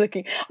was just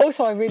looking.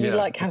 Also, I really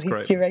like how he's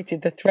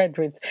curated the thread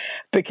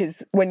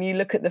because when you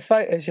look at the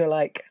photos, you're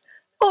like,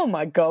 oh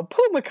my God,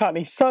 Paul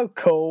McCartney's so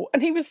cool,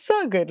 and he was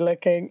so good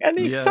looking, and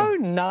he's so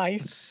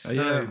nice.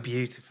 So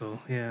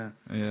beautiful, yeah.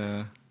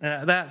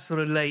 That sort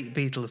of late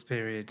Beatles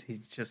period,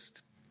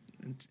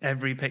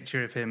 every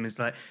picture of him is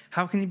like,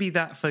 how can you be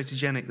that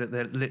photogenic that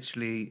they're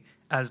literally,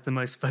 as the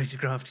most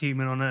photographed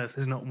human on earth,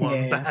 there's not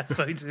one bad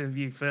photo of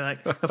you for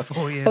like a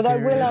 4-year But period. I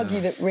will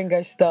argue that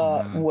Ringo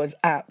Starr was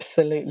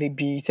absolutely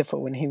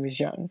beautiful when he was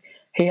young.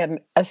 He had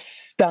a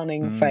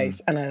stunning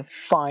face and a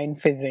fine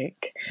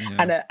physique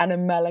and a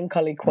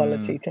melancholy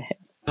quality to him.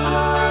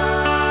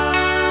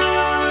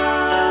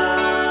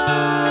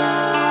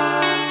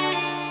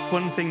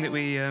 One thing that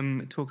we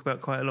talk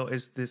about quite a lot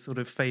is the sort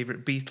of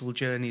favourite Beatle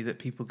journey that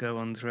people go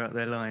on throughout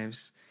their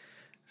lives.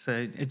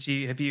 So,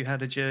 have you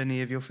had a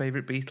journey of your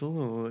favourite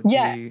Beatle?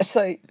 Or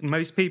so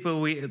most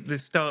people they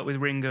start with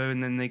Ringo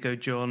and then they go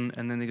John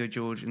and then they go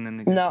George and then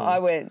they go Paul. I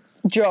went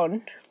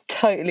John.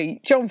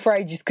 Totally. John for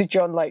ages because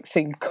John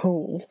seemed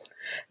cool.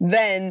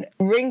 Then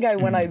Ringo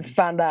when I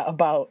found out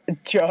about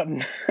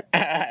John's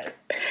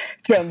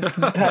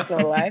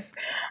personal life.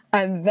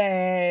 And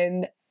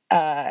then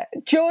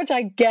George,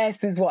 I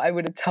guess, is what I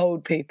would have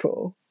told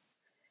people.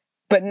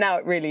 But now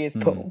it really is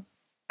Paul.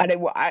 And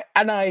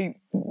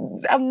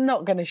I'm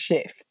not going to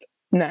shift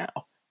now.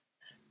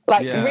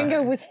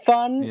 Ringo was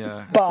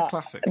fun, but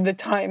the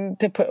time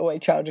to put away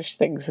childish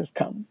things has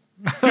come.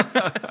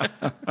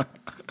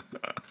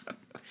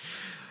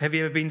 Have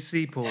you ever been to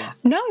see Paul?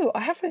 No, I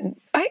haven't.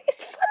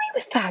 It's funny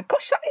with that.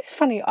 Gosh, that is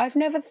funny. I've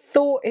never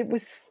thought it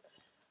was...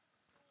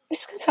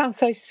 This can sound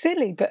so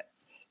silly, but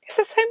it's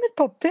the same with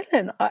Bob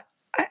Dylan.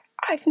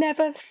 I've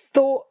never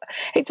thought...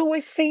 It's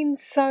always seemed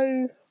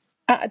so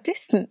at a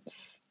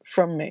distance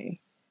from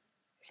me.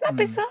 Isn't that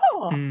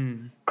bizarre?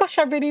 Gosh,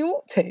 I really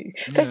ought to.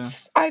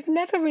 I've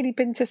never really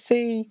been to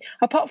see...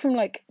 Apart from,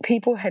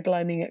 people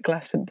headlining at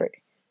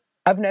Glastonbury,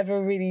 I've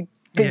never really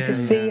been to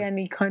see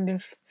any kind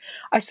of...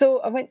 I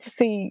went to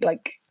see,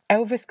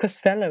 Elvis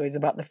Costello is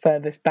about the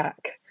furthest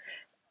back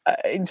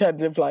in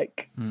terms of,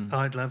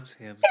 I'd love to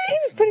see Elvis. It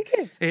was pretty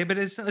good. Yeah, but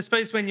I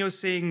suppose when you're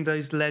seeing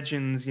those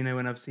legends,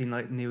 when I've seen,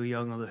 Neil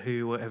Young or The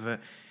Who or whatever,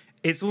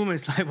 it's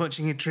almost like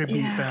watching a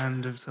tribute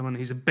band of someone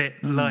who's a bit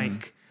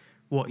like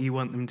what you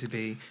want them to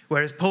be.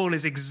 Whereas Paul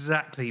is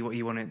exactly what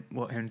you want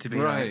him to be.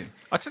 Right. Like.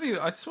 I tell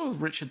you, I saw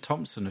Richard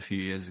Thompson a few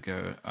years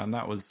ago, and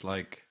that was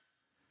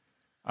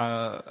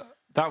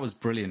that was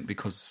brilliant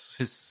because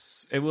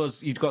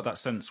you'd got that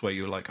sense where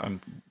you were like,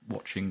 I'm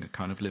watching a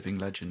kind of living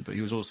legend, but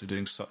he was also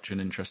doing such an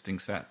interesting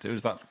set. It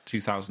was that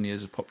 2000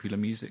 Years of Popular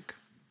Music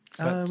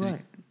set, right.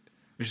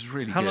 Which is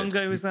really How good. long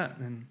ago was that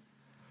then?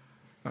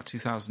 About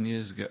 2,000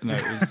 years ago. No,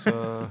 it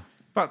was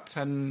about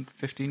 10,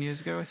 15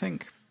 years ago, I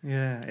think.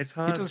 Yeah, it's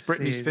hard. He does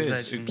Britney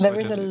Spears. There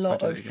is a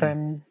lot of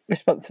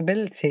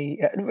responsibility.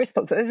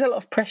 There's a lot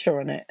of pressure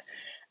on it.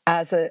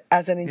 As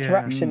an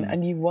interaction,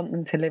 and you want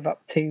them to live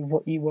up to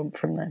what you want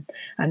from them,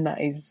 and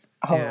that is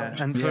hard.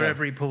 Yeah, and for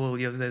every Paul,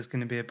 there's going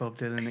to be a Bob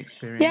Dylan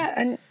experience. Yeah,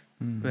 and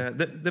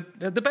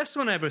the best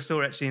one I ever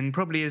saw, actually, and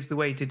probably is the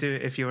way to do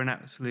it if you're an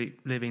absolute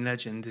living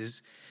legend,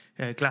 is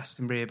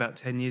Glastonbury about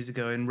 10 years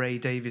ago, and Ray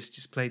Davies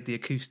just played the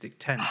acoustic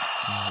tent,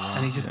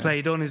 and he just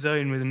played on his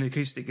own with an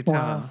acoustic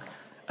guitar,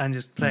 and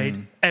just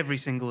played every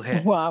single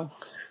hit. Wow.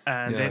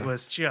 And it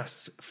was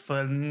just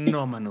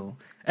phenomenal.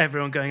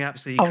 Everyone going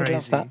absolutely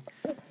crazy. Love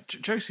that.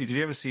 Josie, did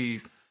you ever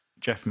see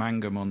Jeff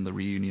Mangum on the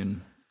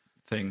reunion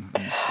thing?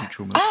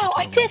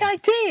 I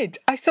did.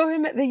 I saw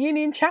him at the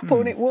Union Chapel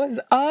and it was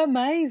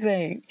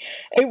amazing.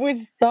 It was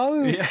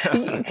so...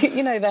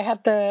 they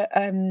had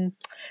the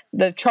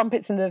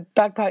trumpets and the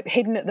bagpipe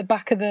hidden at the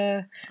back of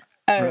the...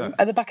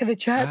 at the back of the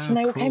church, and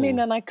they all came in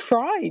and I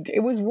cried.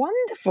 It was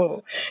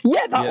wonderful.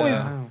 Yeah, that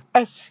was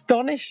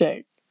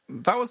astonishing.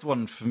 That was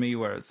one for me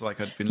where it's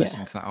like I'd been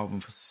listening to that album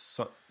for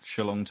such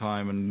a long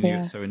time and knew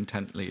it so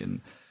intently,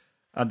 and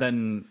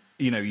then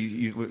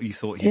you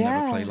thought he'd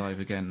never play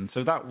live again.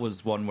 So that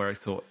was one where I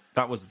thought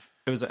it was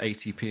at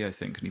ATP, I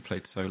think, and he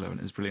played solo and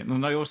it was brilliant.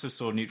 And I also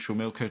saw Neutral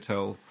Milk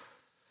Hotel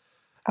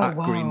at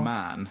Green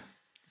Man,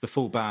 the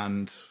full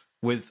band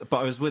but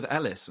I was with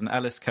Ellis, and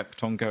Ellis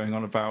kept on going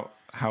on about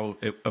how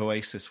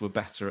Oasis were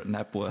better at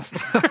Nebworth.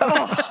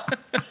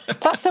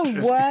 That's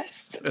the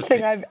worst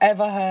thing I've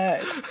ever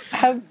heard.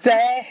 How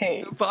dare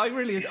he? But I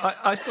really,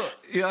 I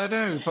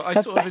know, but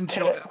I sort of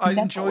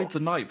enjoyed the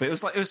night. But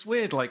it was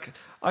weird.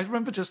 I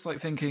remember just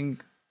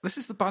thinking, this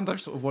is the band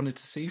I've sort of wanted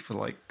to see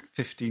for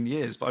 15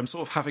 years, but I'm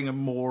sort of having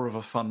more of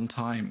a fun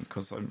time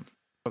because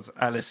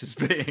Alice is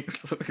being...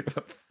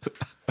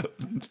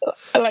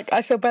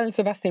 I saw Belle and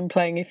Sebastian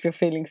playing If You're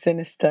Feeling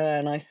Sinister,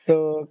 and I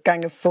saw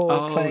Gang of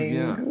Four playing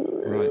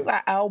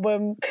that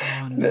album.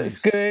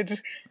 That's good.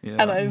 Yeah.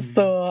 And I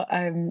saw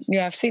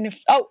I've seen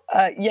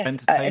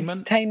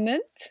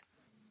Entertainment,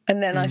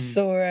 and then I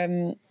saw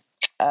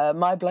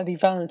My Bloody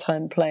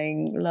Valentine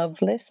playing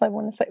Loveless, I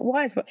want to say.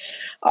 Why is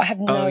I have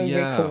no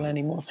recall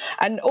anymore.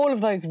 And all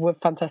of those were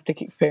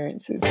fantastic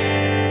experiences.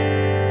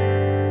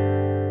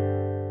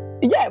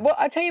 Yeah, well,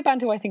 I'll tell you a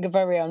band who I think are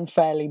very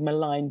unfairly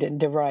maligned and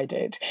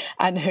derided,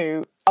 and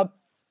who are...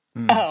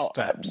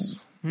 Steps.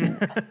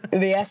 The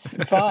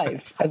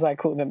S5, as I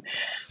call them.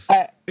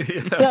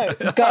 No,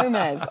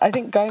 Gomez. I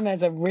think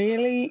Gomez are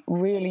really,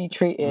 really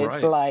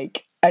treated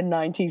like a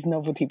 90s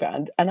novelty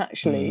band, and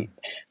actually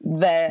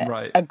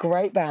they're a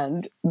great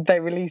band. They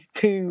released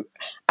 2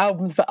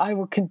 albums that I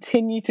will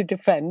continue to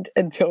defend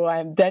until I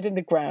am dead in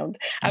the ground,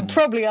 and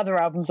probably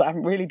other albums that I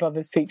haven't really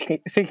bothered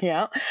seeking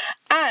out,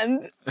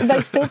 and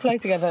they still play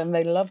together, and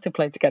they love to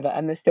play together,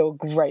 and they're still a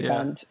great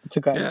band to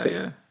go and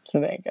see. So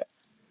there you go.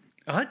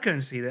 I'd go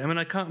and see that. I mean,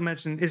 I can't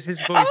imagine. Is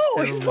his voice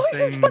still his the voice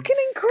same? is fucking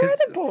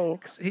incredible.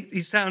 Cause he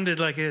sounded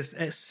like a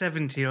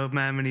 70-year-old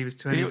man when he was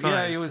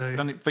 25. He was,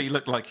 but he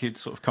looked like he'd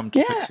sort of come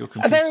to fix your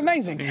computer. They're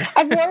amazing.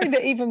 I'm worried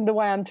that even the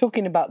way I'm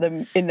talking about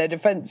them in their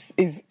defence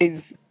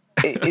is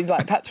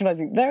like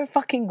patronising. They're a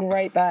fucking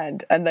great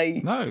band, and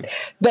they're not.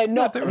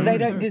 They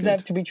don't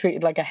deserve to be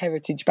treated like a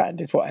heritage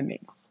band, is what I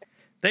mean.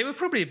 They were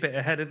probably a bit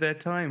ahead of their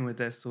time with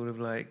their sort of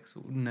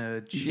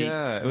nerd chic.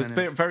 Yeah, it was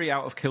very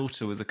out of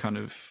kilter with the kind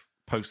of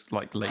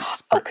late.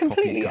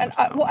 Completely. And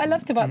what I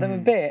loved about them a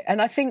bit, and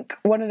I think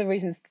one of the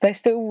reasons they're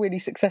still really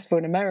successful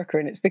in America,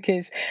 and it's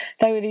because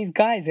they were these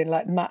guys in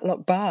like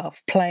Matlock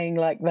Bath playing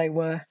like they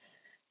were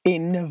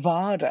in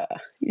Nevada,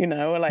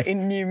 or like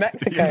in New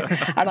Mexico.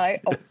 And I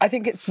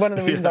think it's one of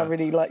the reasons I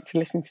really liked to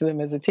listen to them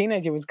as a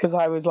teenager, was because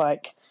I was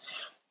like,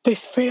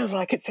 this feels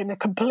like it's in a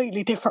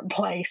completely different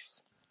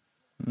place.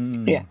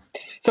 Yeah.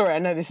 Sorry, I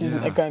know this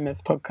isn't a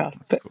Gomez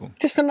podcast, but cool.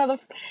 just another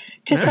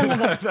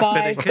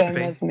 5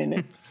 Gomez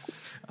minutes.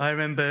 I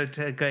remember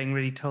getting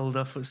really told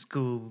off at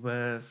school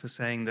for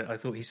saying that I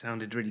thought he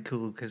sounded really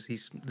cool because he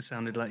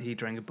sounded like he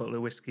drank a bottle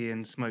of whiskey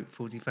and smoked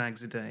 40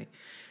 fags a day.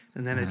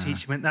 And then a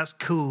teacher went, "That's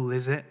cool,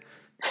 is it?"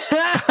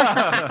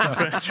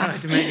 Tried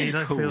to make me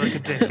feel like a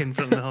dick in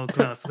front of the whole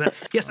class. So,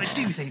 yes, I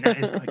do think that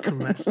is quite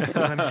cool, actually,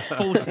 because I'm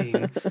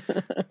 14.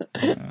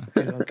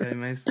 Okay,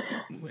 mate.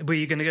 Were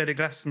you going to go to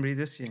Glastonbury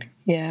this year?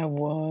 Yeah, I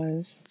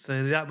was.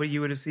 So that way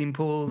you would have seen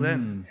Paul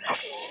then?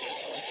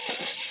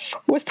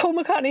 Was Paul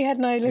McCartney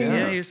headlining?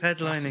 Yeah, he was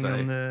headlining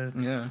on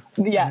the...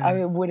 Yeah,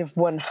 I would have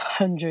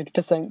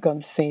 100% gone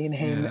to see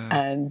him,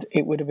 and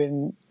it would have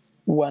been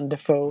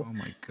wonderful. Oh,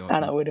 my God.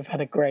 And I would have had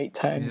a great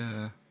time.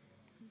 Yeah.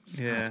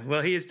 Yeah,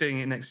 well, he is doing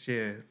it next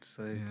year,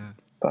 so...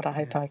 God, I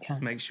hope I can.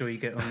 Just make sure you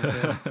get on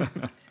the bill.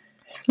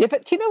 Yeah,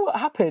 but do you know what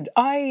happened?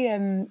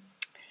 I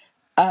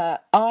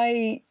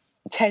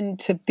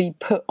tend to be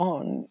put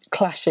on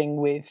clashing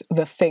with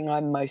the thing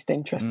I'm most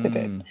interested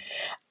in.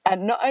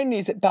 And not only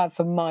is it bad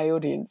for my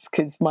audience,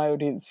 because my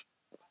audience...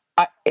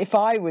 if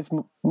I was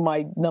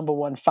my number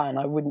one fan,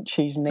 I wouldn't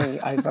choose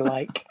me over,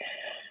 like...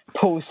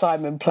 Paul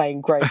Simon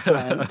playing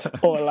Graceland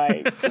or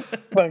like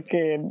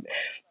fucking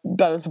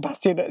Bella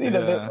Sebastian,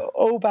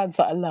 all bands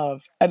that I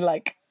love. And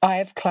like I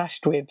have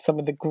clashed with some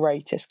of the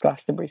greatest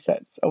Glastonbury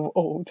sets of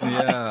all time.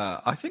 Yeah,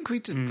 I think we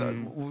did that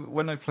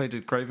when I played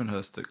at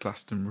Gravenhurst at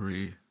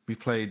Glastonbury. We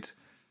played it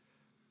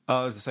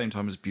was the same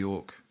time as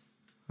Bjork.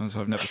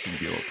 So I've never seen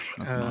Bjork.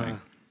 That's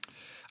annoying.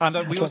 And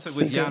we also,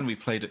 with Jan, we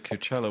played at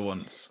Coachella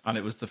once, and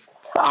it was the...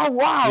 Oh,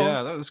 wow!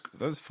 Yeah, that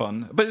was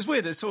fun. But it's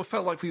weird, it sort of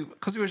felt like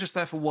because we were just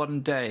there for one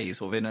day,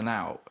 sort of in and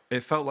out,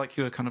 it felt like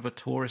you were kind of a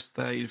tourist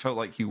there. You felt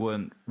like you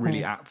weren't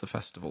really at the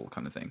festival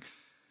kind of thing.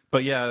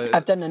 But yeah...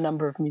 I've done a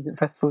number of music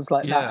festivals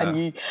like that, and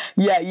you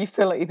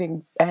feel like you're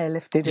being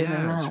airlifted in and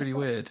out. Yeah, it's really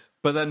weird.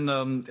 But then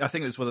I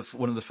think it was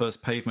one of the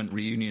first Pavement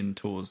reunion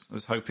tours. I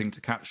was hoping to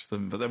catch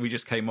them, but then we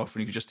just came off and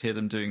you could just hear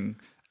them doing...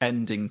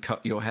 ending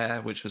Cut Your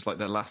Hair, which was like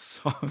their last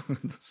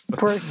song.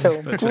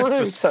 Brutal.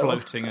 Just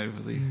floating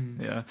over the...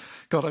 Yeah.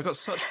 God, I got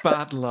such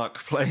bad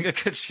luck playing a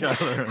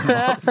Coachella and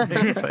not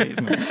seeing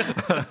Pavement.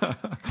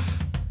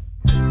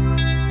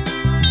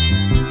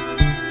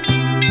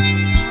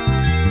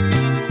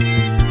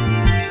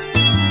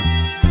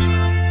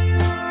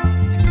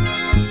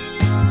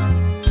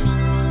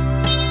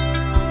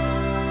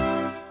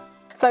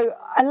 So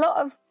a lot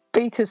of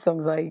Beatles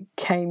songs I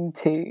came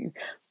to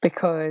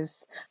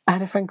because I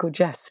had a friend called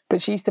Jess, but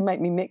she used to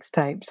make me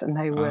mixtapes and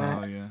they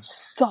were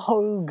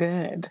so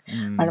good.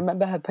 I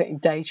remember her putting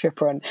Day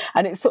Tripper on,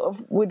 and it sort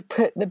of would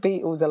put the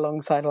Beatles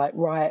alongside like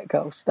Riot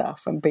Girl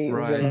stuff and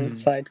Beatles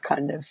alongside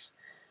kind of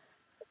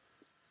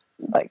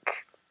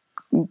like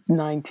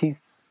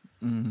 90s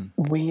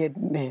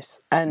weirdness.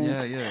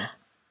 And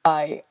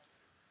I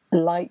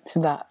liked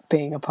that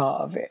being a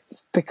part of it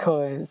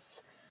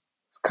because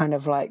it's kind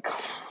of like...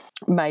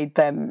 made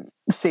them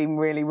seem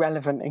really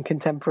relevant and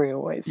contemporary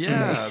always.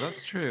 Yeah,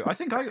 that's true. I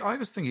think I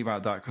was thinking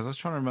about that because I was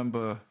trying to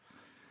remember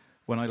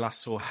when I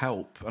last saw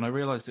Help, and I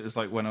realised it was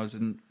like when I was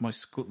in my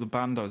school, the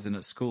band I was in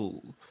at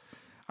school,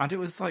 and it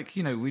was like,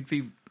 we'd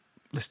be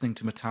listening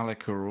to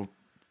Metallica or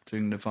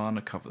doing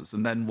Nirvana covers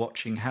and then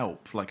watching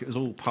Help. Like it was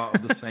all part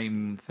of the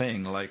same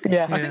thing. Like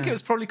I think it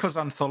was probably because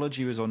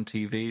Anthology was on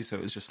TV, so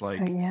it was just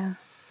like...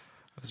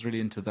 I was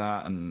really into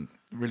that and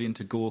really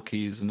into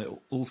Gorky's, and it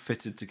all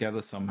fitted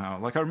together somehow.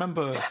 Like, I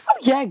remember... Oh,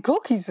 yeah,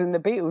 Gorky's and the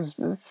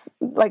Beatles,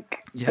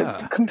 like,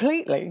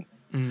 completely.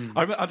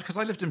 Because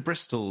I lived in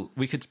Bristol,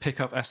 we could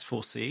pick up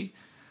S4C,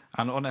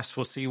 and on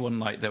S4C one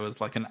night there was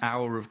like an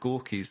hour of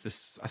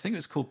Gorky's. I think it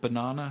was called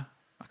Banana.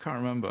 I can't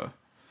remember.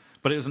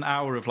 But it was an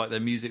hour of like their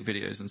music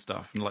videos and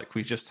stuff, and like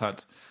we just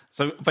had...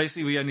 So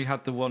basically we only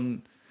had the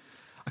one...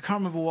 I can't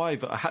remember why,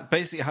 but I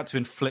had to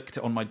inflict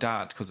it on my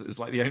dad because it was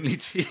like the only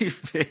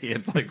TV,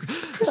 and like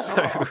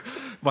so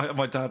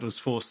my dad was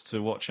forced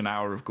to watch an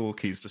hour of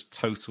Gorky's just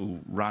total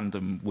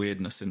random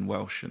weirdness in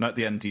Welsh, and at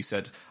the end he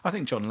said, "I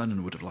think John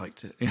Lennon would have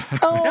liked it." You know?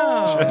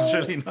 Oh, Which was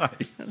really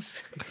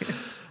nice.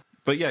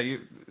 But yeah,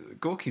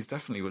 Gorky's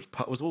definitely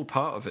was all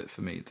part of it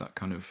for me. That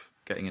kind of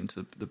getting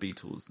into the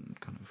Beatles and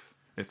kind of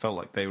it felt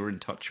like they were in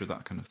touch with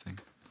that kind of thing.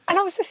 And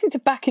I was listening to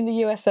Back in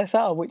the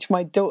USSR, which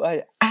my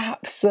daughter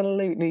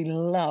absolutely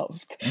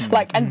loved.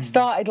 And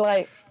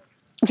started,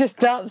 just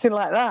dancing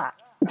like that,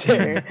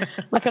 too.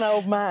 Like an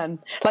old man.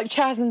 Like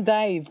Chaz and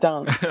Dave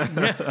dance.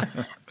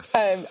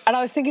 And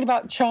I was thinking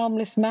about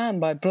Charmless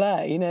Man by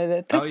Blur,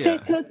 the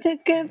potato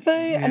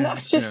together. Yeah. And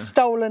that's just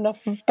stolen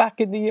off of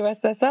Back in the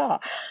USSR.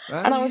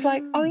 And I was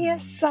like, oh, yeah,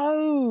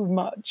 so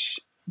much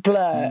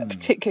Blur,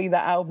 particularly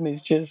that album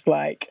is just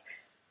like...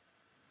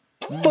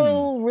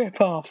 full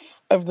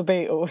rip-off of the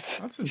Beatles.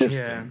 That's interesting.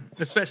 Yeah,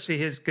 especially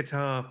his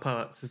guitar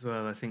parts as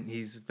well. I think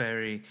he's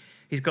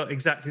got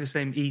exactly the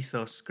same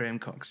ethos, Graham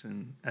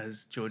Coxon,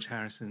 as George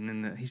Harrison,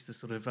 in that he's the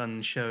sort of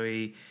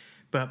unshowy,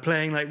 but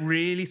playing like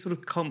really sort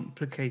of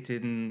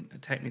complicated and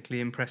technically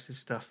impressive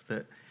stuff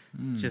that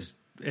just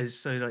is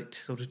so like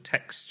sort of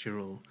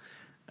textural.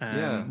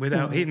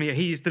 Without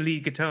he's the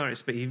lead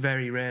guitarist, but he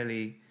very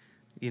rarely,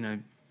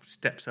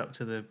 steps up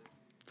to the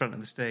front of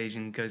the stage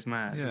and goes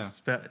mad. Yeah.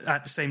 But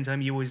at the same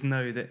time, you always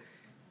know that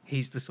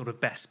he's the sort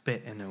of best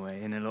bit in a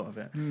way, in a lot of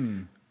it.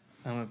 I'm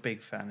a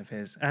big fan of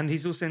his. And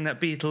he's also in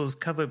that Beatles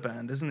cover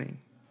band, isn't he?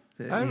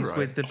 He's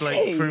with the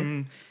bloke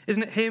from...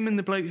 Isn't it him and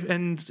the bloke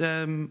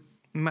and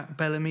Matt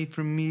Bellamy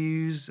from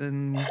Muse?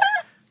 And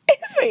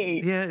Is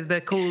he? Yeah,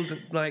 they're called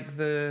like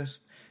the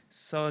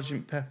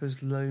Sgt.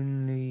 Pepper's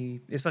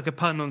Lonely... It's like a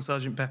pun on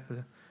Sgt.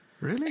 Pepper.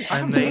 Really?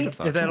 And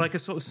they're like a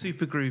sort of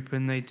super group,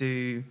 and they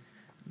do...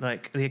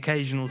 like the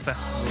occasional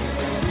festival.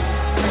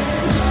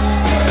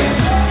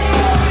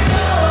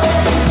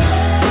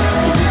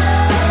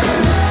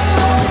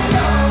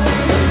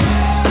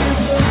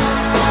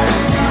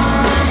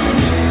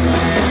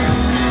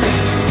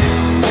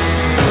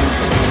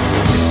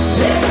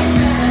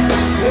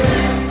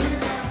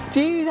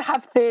 Do you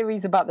have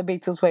theories about the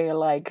Beatles where you're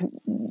like,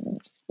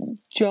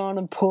 John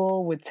and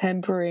Paul were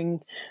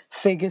tempering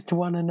figures to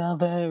one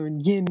another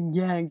and yin and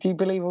yang? Do you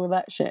believe all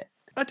that shit?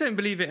 I don't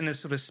believe it in a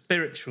sort of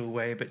spiritual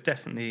way, but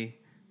definitely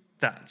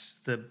that's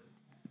the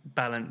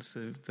balance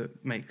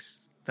that makes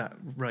that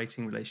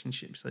writing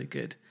relationship so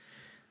good.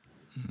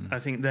 I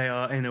think they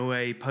are, in a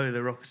way,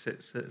 polar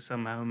opposites that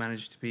somehow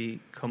manage to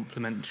be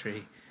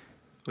complementary.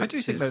 I do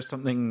think there's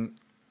something...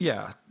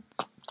 Yeah,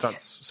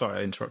 Sorry,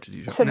 I interrupted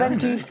you. So then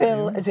do you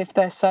feel as if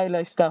their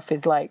solo stuff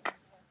is like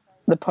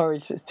the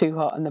porridge that's too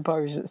hot and the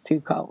porridge that's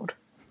too cold?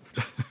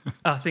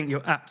 I think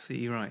you're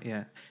absolutely right,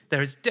 yeah.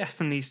 There is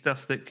definitely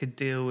stuff that could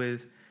deal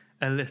with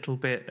a little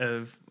bit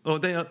of... Or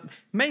they are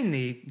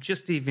mainly,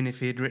 just even if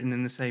he had written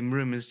in the same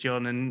room as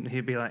John, and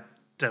he'd be like,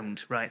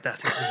 don't write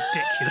that, it's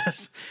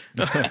ridiculous.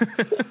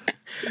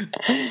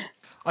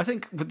 I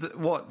think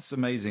what's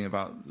amazing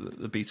about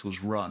the Beatles'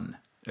 run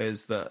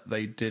is that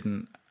they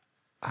didn't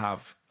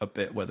have a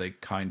bit where they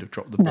kind of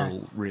dropped the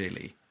ball,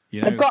 really.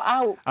 They got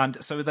out.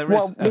 And so there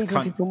is...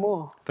 leaving people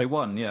more. They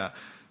won, yeah.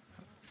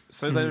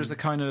 So there's a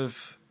kind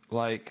of,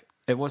 like...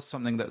 It was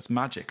something that's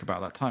magic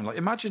about that time. Like,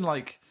 imagine,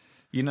 like,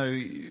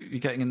 you're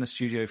getting in the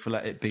studio for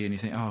Let It Be and you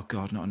think, oh,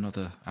 God, not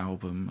another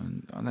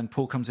album. And then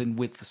Paul comes in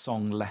with the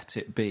song Let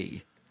It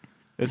Be.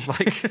 It's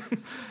like,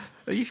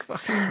 are you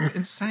fucking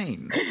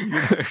insane?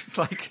 It's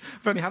like,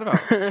 I've only had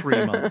about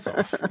 3 months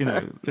off.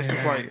 This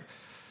is like...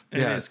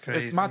 Yeah,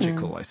 it's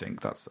magical, I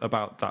think. That's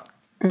about that,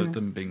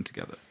 them being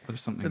together.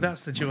 There's something... But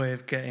that's the joy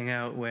of getting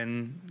out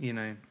when,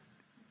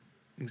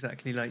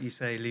 exactly like you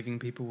say, leaving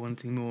people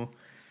wanting more.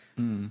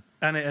 And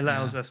it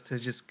allows us to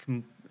just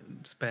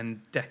spend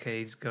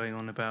decades going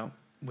on about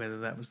whether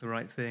that was the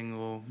right thing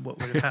or what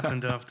would have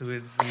happened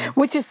afterwards.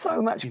 Which is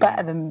so much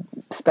better than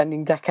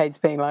spending decades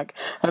being like,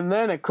 and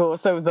then, of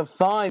course, there was the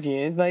 5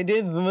 years they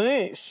did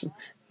this,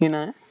 There.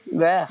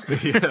 Yeah.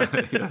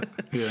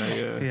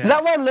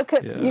 That one, look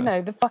at,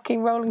 the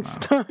fucking Rolling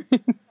Stones.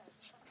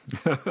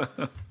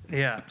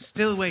 Yeah,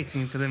 still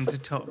waiting for them to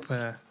top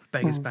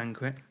Beggar's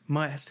Banquet.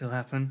 Might still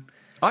happen.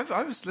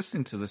 I was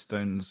listening to the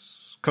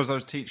Stones because I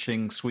was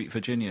teaching Sweet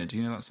Virginia. Do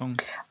you know that song?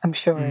 I'm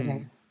sure I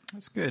do.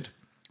 That's good.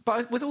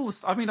 But with all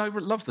this, I mean, I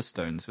love the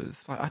Stones.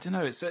 It's like, I don't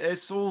know.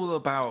 It's all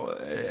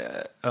about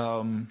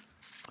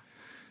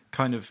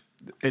kind of.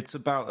 It's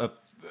about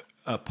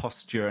a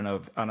posture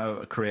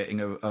and creating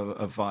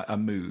a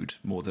mood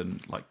more than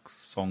like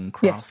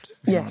songcraft. Yes.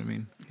 If you know what I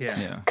mean?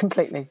 Yeah,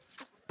 completely.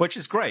 Which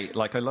is great.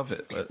 Like, I love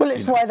it. But, well,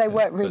 it's why they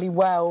work really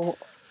well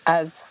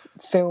as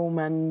film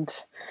and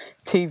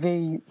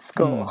TV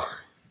score.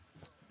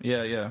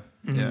 Yeah.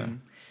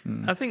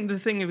 I think the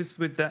thing is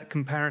with that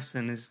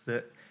comparison is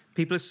that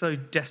people are so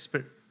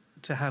desperate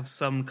to have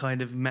some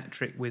kind of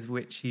metric with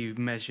which you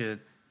measure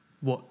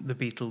what the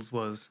Beatles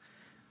was,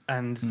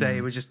 and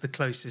they were just the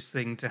closest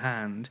thing to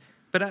hand.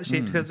 But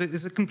actually, because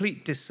it's a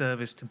complete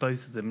disservice to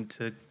both of them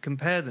to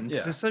compare them,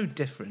 because they're so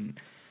different.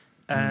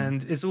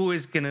 And it's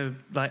always going to,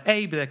 like,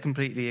 A, they're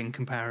completely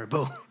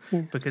incomparable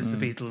because the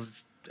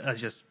Beatles are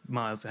just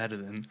miles ahead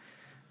of them.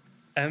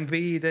 And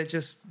B, they're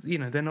just,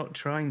 they're not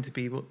trying to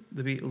be what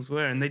the Beatles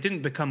were. And they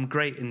didn't become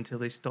great until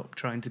they stopped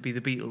trying to be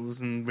the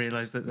Beatles and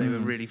realised that they were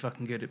really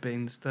fucking good at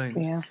being the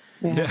Stones.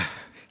 Yeah,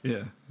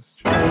 that's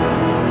true.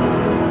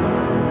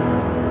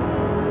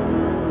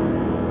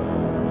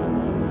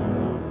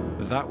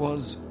 That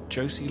was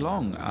Josie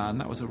Long,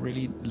 and that was a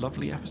really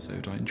lovely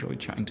episode. I enjoyed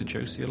chatting to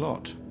Josie a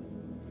lot.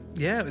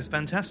 Yeah, it was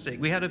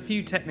fantastic. We had a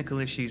few technical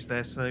issues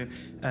there, so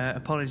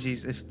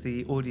apologies if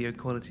the audio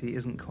quality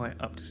isn't quite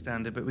up to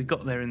standard, but we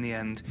got there in the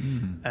end.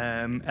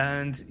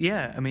 And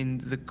yeah, I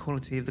mean, the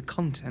quality of the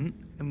content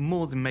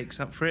more than makes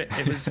up for it.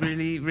 It was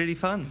really, really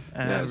fun.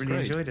 It was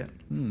really great. Enjoyed it.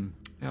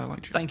 Yeah, I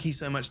liked it. Thank you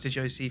so much to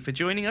Josie for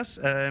joining us.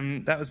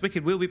 That was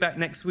wicked. We'll be back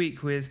next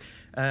week with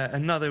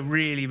another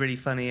really, really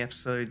funny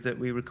episode that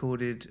we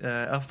recorded.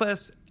 Our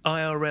first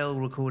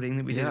IRL recording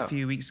that we did a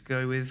few weeks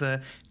ago with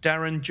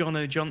Darren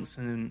Jono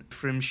Johnson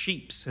from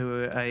Sheeps,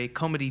 who are a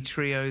comedy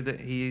trio that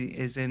he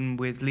is in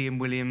with Liam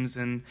Williams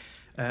and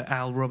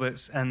Al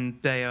Roberts, and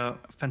they are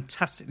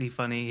fantastically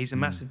funny. He's a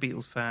massive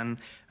Beatles fan,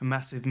 a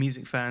massive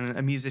music fan,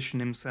 a musician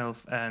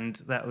himself, and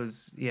that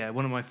was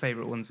one of my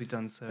favourite ones we've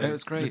done. So it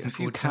was great. A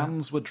few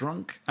cans were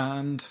drunk,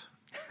 and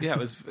it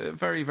was a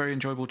very, very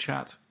enjoyable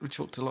chat. We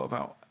talked a lot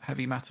about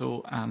heavy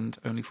metal and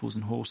Only Fools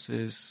and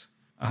Horses.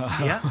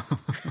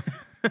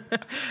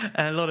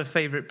 A lot of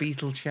favourite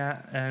Beatle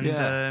chat, and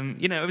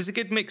it was a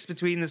good mix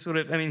between the sort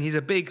of, I mean, he's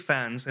a big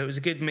fan, so it was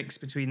a good mix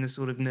between the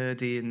sort of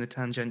nerdy and the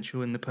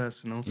tangential and the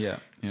personal,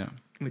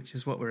 which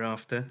is what we're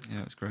after.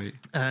 Yeah, it's great.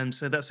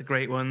 So that's a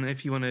great one.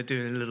 If you want to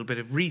do a little bit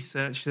of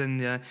research,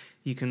 then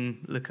you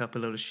can look up a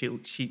lot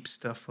of cheap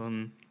stuff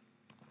on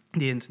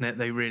the internet.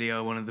 They really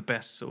are one of the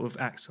best sort of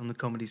acts on the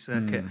comedy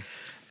circuit.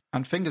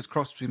 And fingers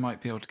crossed we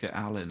might be able to get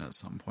Al in at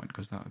some point,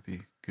 because that would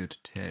be good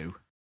too.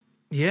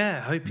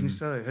 Yeah, hoping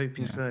so.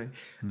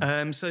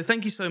 So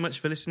thank you so much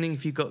for listening.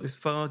 If you got this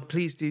far,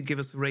 please do give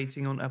us a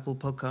rating on Apple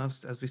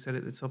Podcasts. As we said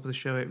at the top of the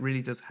show, it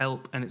really does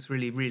help, and it's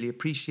really, really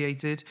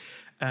appreciated.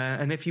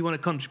 And if you want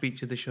to contribute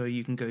to the show,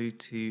 you can go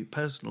to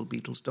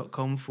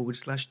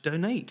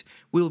personalbeatles.com/donate.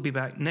 We'll be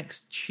back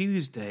next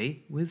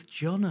Tuesday with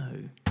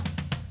Jono.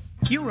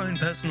 Your Own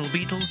Personal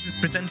Beatles is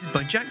presented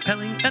by Jack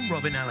Pelling and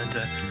Robin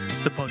Allender.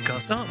 The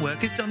podcast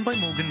artwork is done by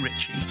Morgan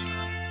Ritchie.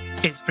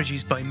 It's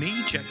produced by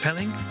me, Jack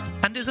Pelling,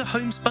 and is a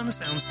Homespun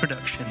Sounds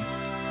production.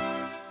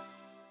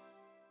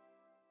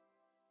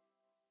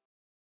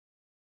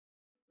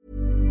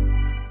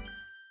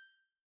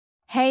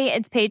 Hey,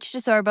 it's Paige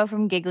DeSorbo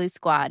from Giggly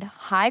Squad.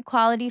 High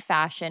quality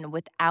fashion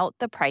without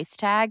the price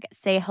tag.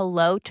 Say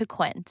hello to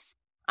Quince.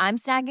 I'm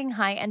snagging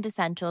high-end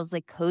essentials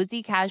like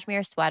cozy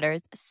cashmere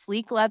sweaters,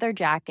 sleek leather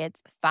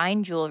jackets,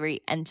 fine jewelry,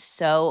 and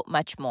so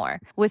much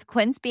more. With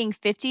Quince being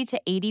 50 to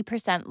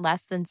 80%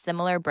 less than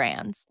similar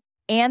brands.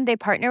 And they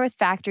partner with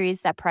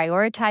factories that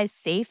prioritize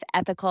safe,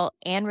 ethical,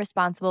 and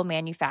responsible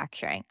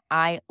manufacturing.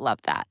 I love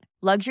that.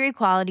 Luxury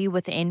quality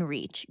within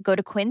reach. Go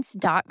to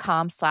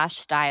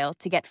quince.com/style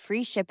to get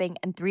free shipping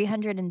and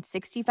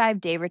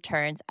 365-day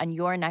returns on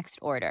your next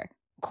order.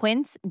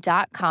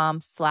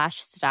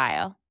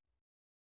 Quince.com/style.